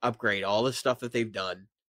gonna upgrade all the stuff that they've done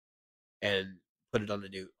and put it on the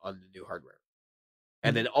new hardware.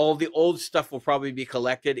 And then all the old stuff will probably be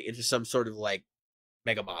collected into some sort of like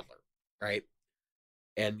mega modeler, right?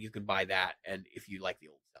 And you can buy that, and if you like the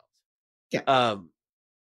old stuff,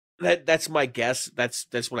 that's my guess.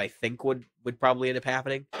 That's what I think would probably end up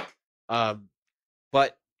happening.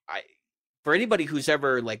 But for anybody who's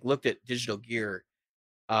ever like looked at digital gear,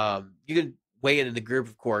 you can weigh in the group,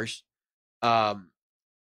 of course.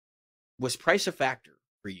 Was price a factor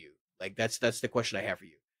for you? Like that's the question I have for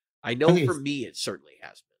you. I know for me, it certainly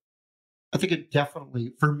has been. I think it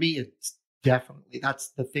definitely, for me, it's definitely, that's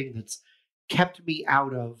the thing that's kept me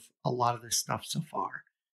out of a lot of this stuff so far,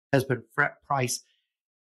 has been price.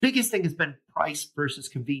 Biggest thing has been price versus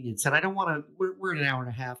convenience. And I don't want to, we're at an hour and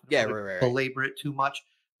a half. I don't want to belabor it too much.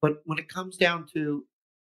 But when it comes down to,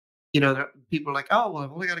 people are like, oh, well,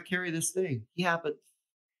 I've only got to carry this thing. Yeah, but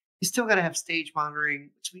you still got to have stage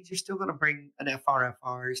monitoring, which means you're still going to bring an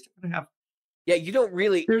FRFR. You're still going to have. Yeah, you don't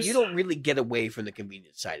really get away from the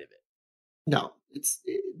convenience side of it. No,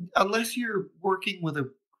 unless you're working with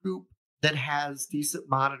a group that has decent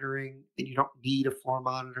monitoring and you don't need a floor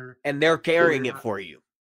monitor. And they're carrying it for you.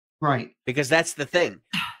 Right. Because that's the thing.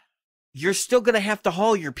 You're still going to have to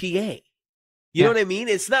haul your PA. You know what I mean?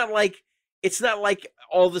 It's not like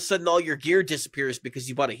all of a sudden all your gear disappears because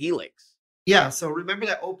you bought a Helix. Yeah, so remember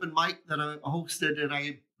that open mic that I hosted and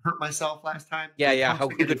I hurt myself last time? Yeah. Who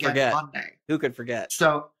could forget? Monday. Who could forget?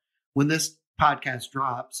 So when this podcast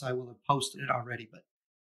drops, I will have posted it already, but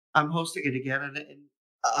I'm hosting it again, and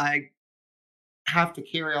I have to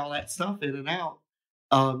carry all that stuff in and out.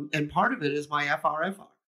 And part of it is my FRFR.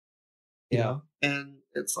 And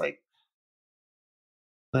it's like,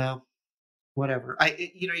 well, whatever.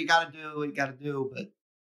 You got to do what you got to do, but.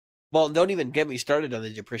 Well, don't even get me started on the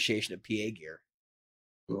depreciation of PA gear.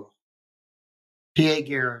 Cool. PA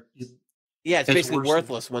gear. It's basically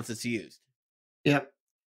worthless once it's used. Yep.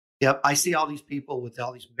 I see all these people with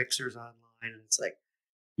all these mixers online, and it's like,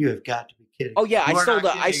 you have got to be kidding. Oh yeah,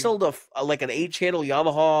 I sold a like an 8-channel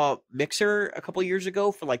Yamaha mixer a couple years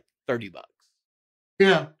ago for like $30.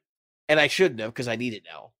 Yeah. And I shouldn't have because I need it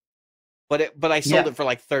now. But I sold it for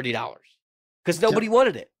like $30 because nobody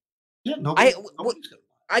wanted it. Yeah, nobody's gonna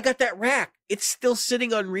I got that rack. It's still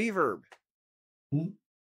sitting on Reverb.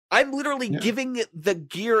 I'm literally giving the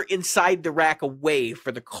gear inside the rack away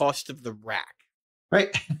for the cost of the rack.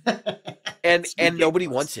 Right. and nobody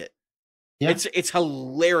wants it. Yeah. It's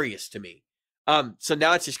hilarious to me. So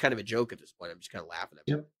now it's just kind of a joke at this point. I'm just kind of laughing at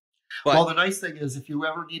it. Yep. But the nice thing is if you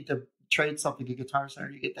ever need to trade something at Guitar Center,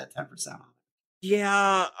 you get that 10% on it.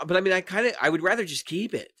 Yeah, but I mean I would rather just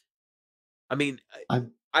keep it. I mean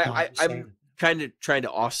I'm kind of trying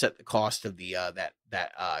to offset the cost of the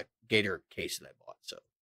that Gator case that I bought. So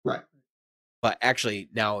right. But actually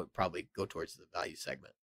now it probably go towards the value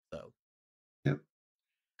segment. So yep.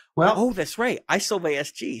 Well, that's right. I sold my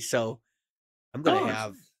SG, so I'm gonna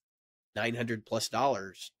have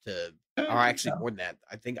 $900+ to, or actually more than that.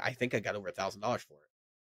 I think I got over $1,000 for it.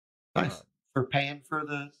 Nice. For paying for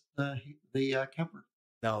the Kemper.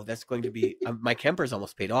 No, that's going to be my Kemper's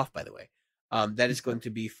almost paid off, by the way. That is going to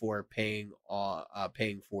be for paying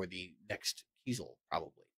for the next Kiesel,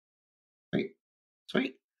 probably.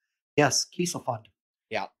 Sweet. Yes, Kiesel fund.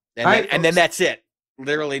 Yeah, and then that's it.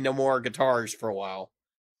 Literally no more guitars for a while.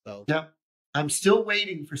 So yeah, I'm still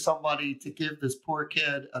waiting for somebody to give this poor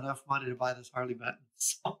kid enough money to buy this Harley Benton.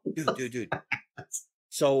 Dude.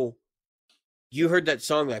 So you heard that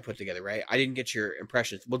song that I put together, right? I didn't get your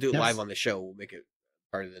impressions. We'll do it live on the show. We'll make it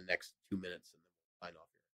part of the next 2 minutes and then we'll sign off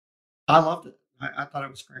here. I loved it. I thought it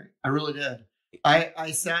was great. I really did.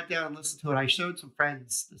 I sat down and listened to it. I showed some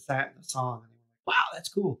friends the song, and they were like, "Wow, that's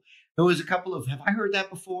cool." There was a couple of, "Have I heard that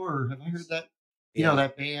before?" or "Have I heard that?" You know,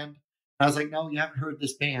 that band. I was like, "No, you haven't heard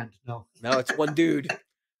this band." No, it's one dude.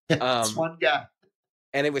 It's one guy.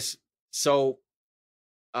 And it was so.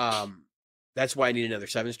 That's why I need another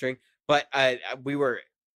 7-string. But my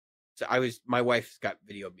wife's got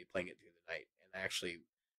video of me playing it through the night, and actually,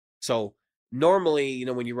 so. Normally,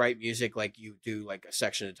 when you write music, like you do like a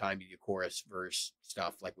section at a time, you do chorus, verse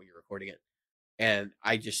stuff, like when you're recording it. And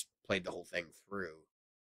I just played the whole thing through.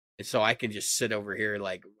 And so I can just sit over here,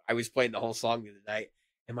 like I was playing the whole song the other night.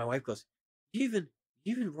 And my wife goes, you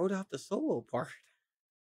even wrote out the solo part.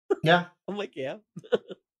 Yeah. I'm like, yeah.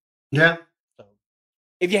 Yeah. So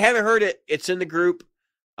if you haven't heard it, it's in the group.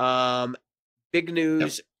 Big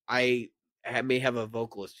news. Yep. I may have a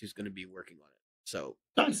vocalist who's going to be working on it. So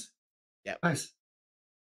nice. Yeah. Nice.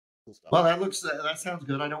 Cool stuff. Well, that sounds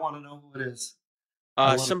good. I don't want to know who it is.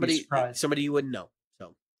 Somebody you wouldn't know.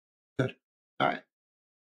 So good. All right.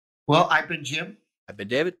 Well, I've been Jim. I've been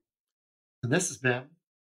David. And this has been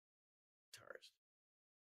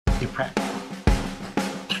Guitarist. Your Practical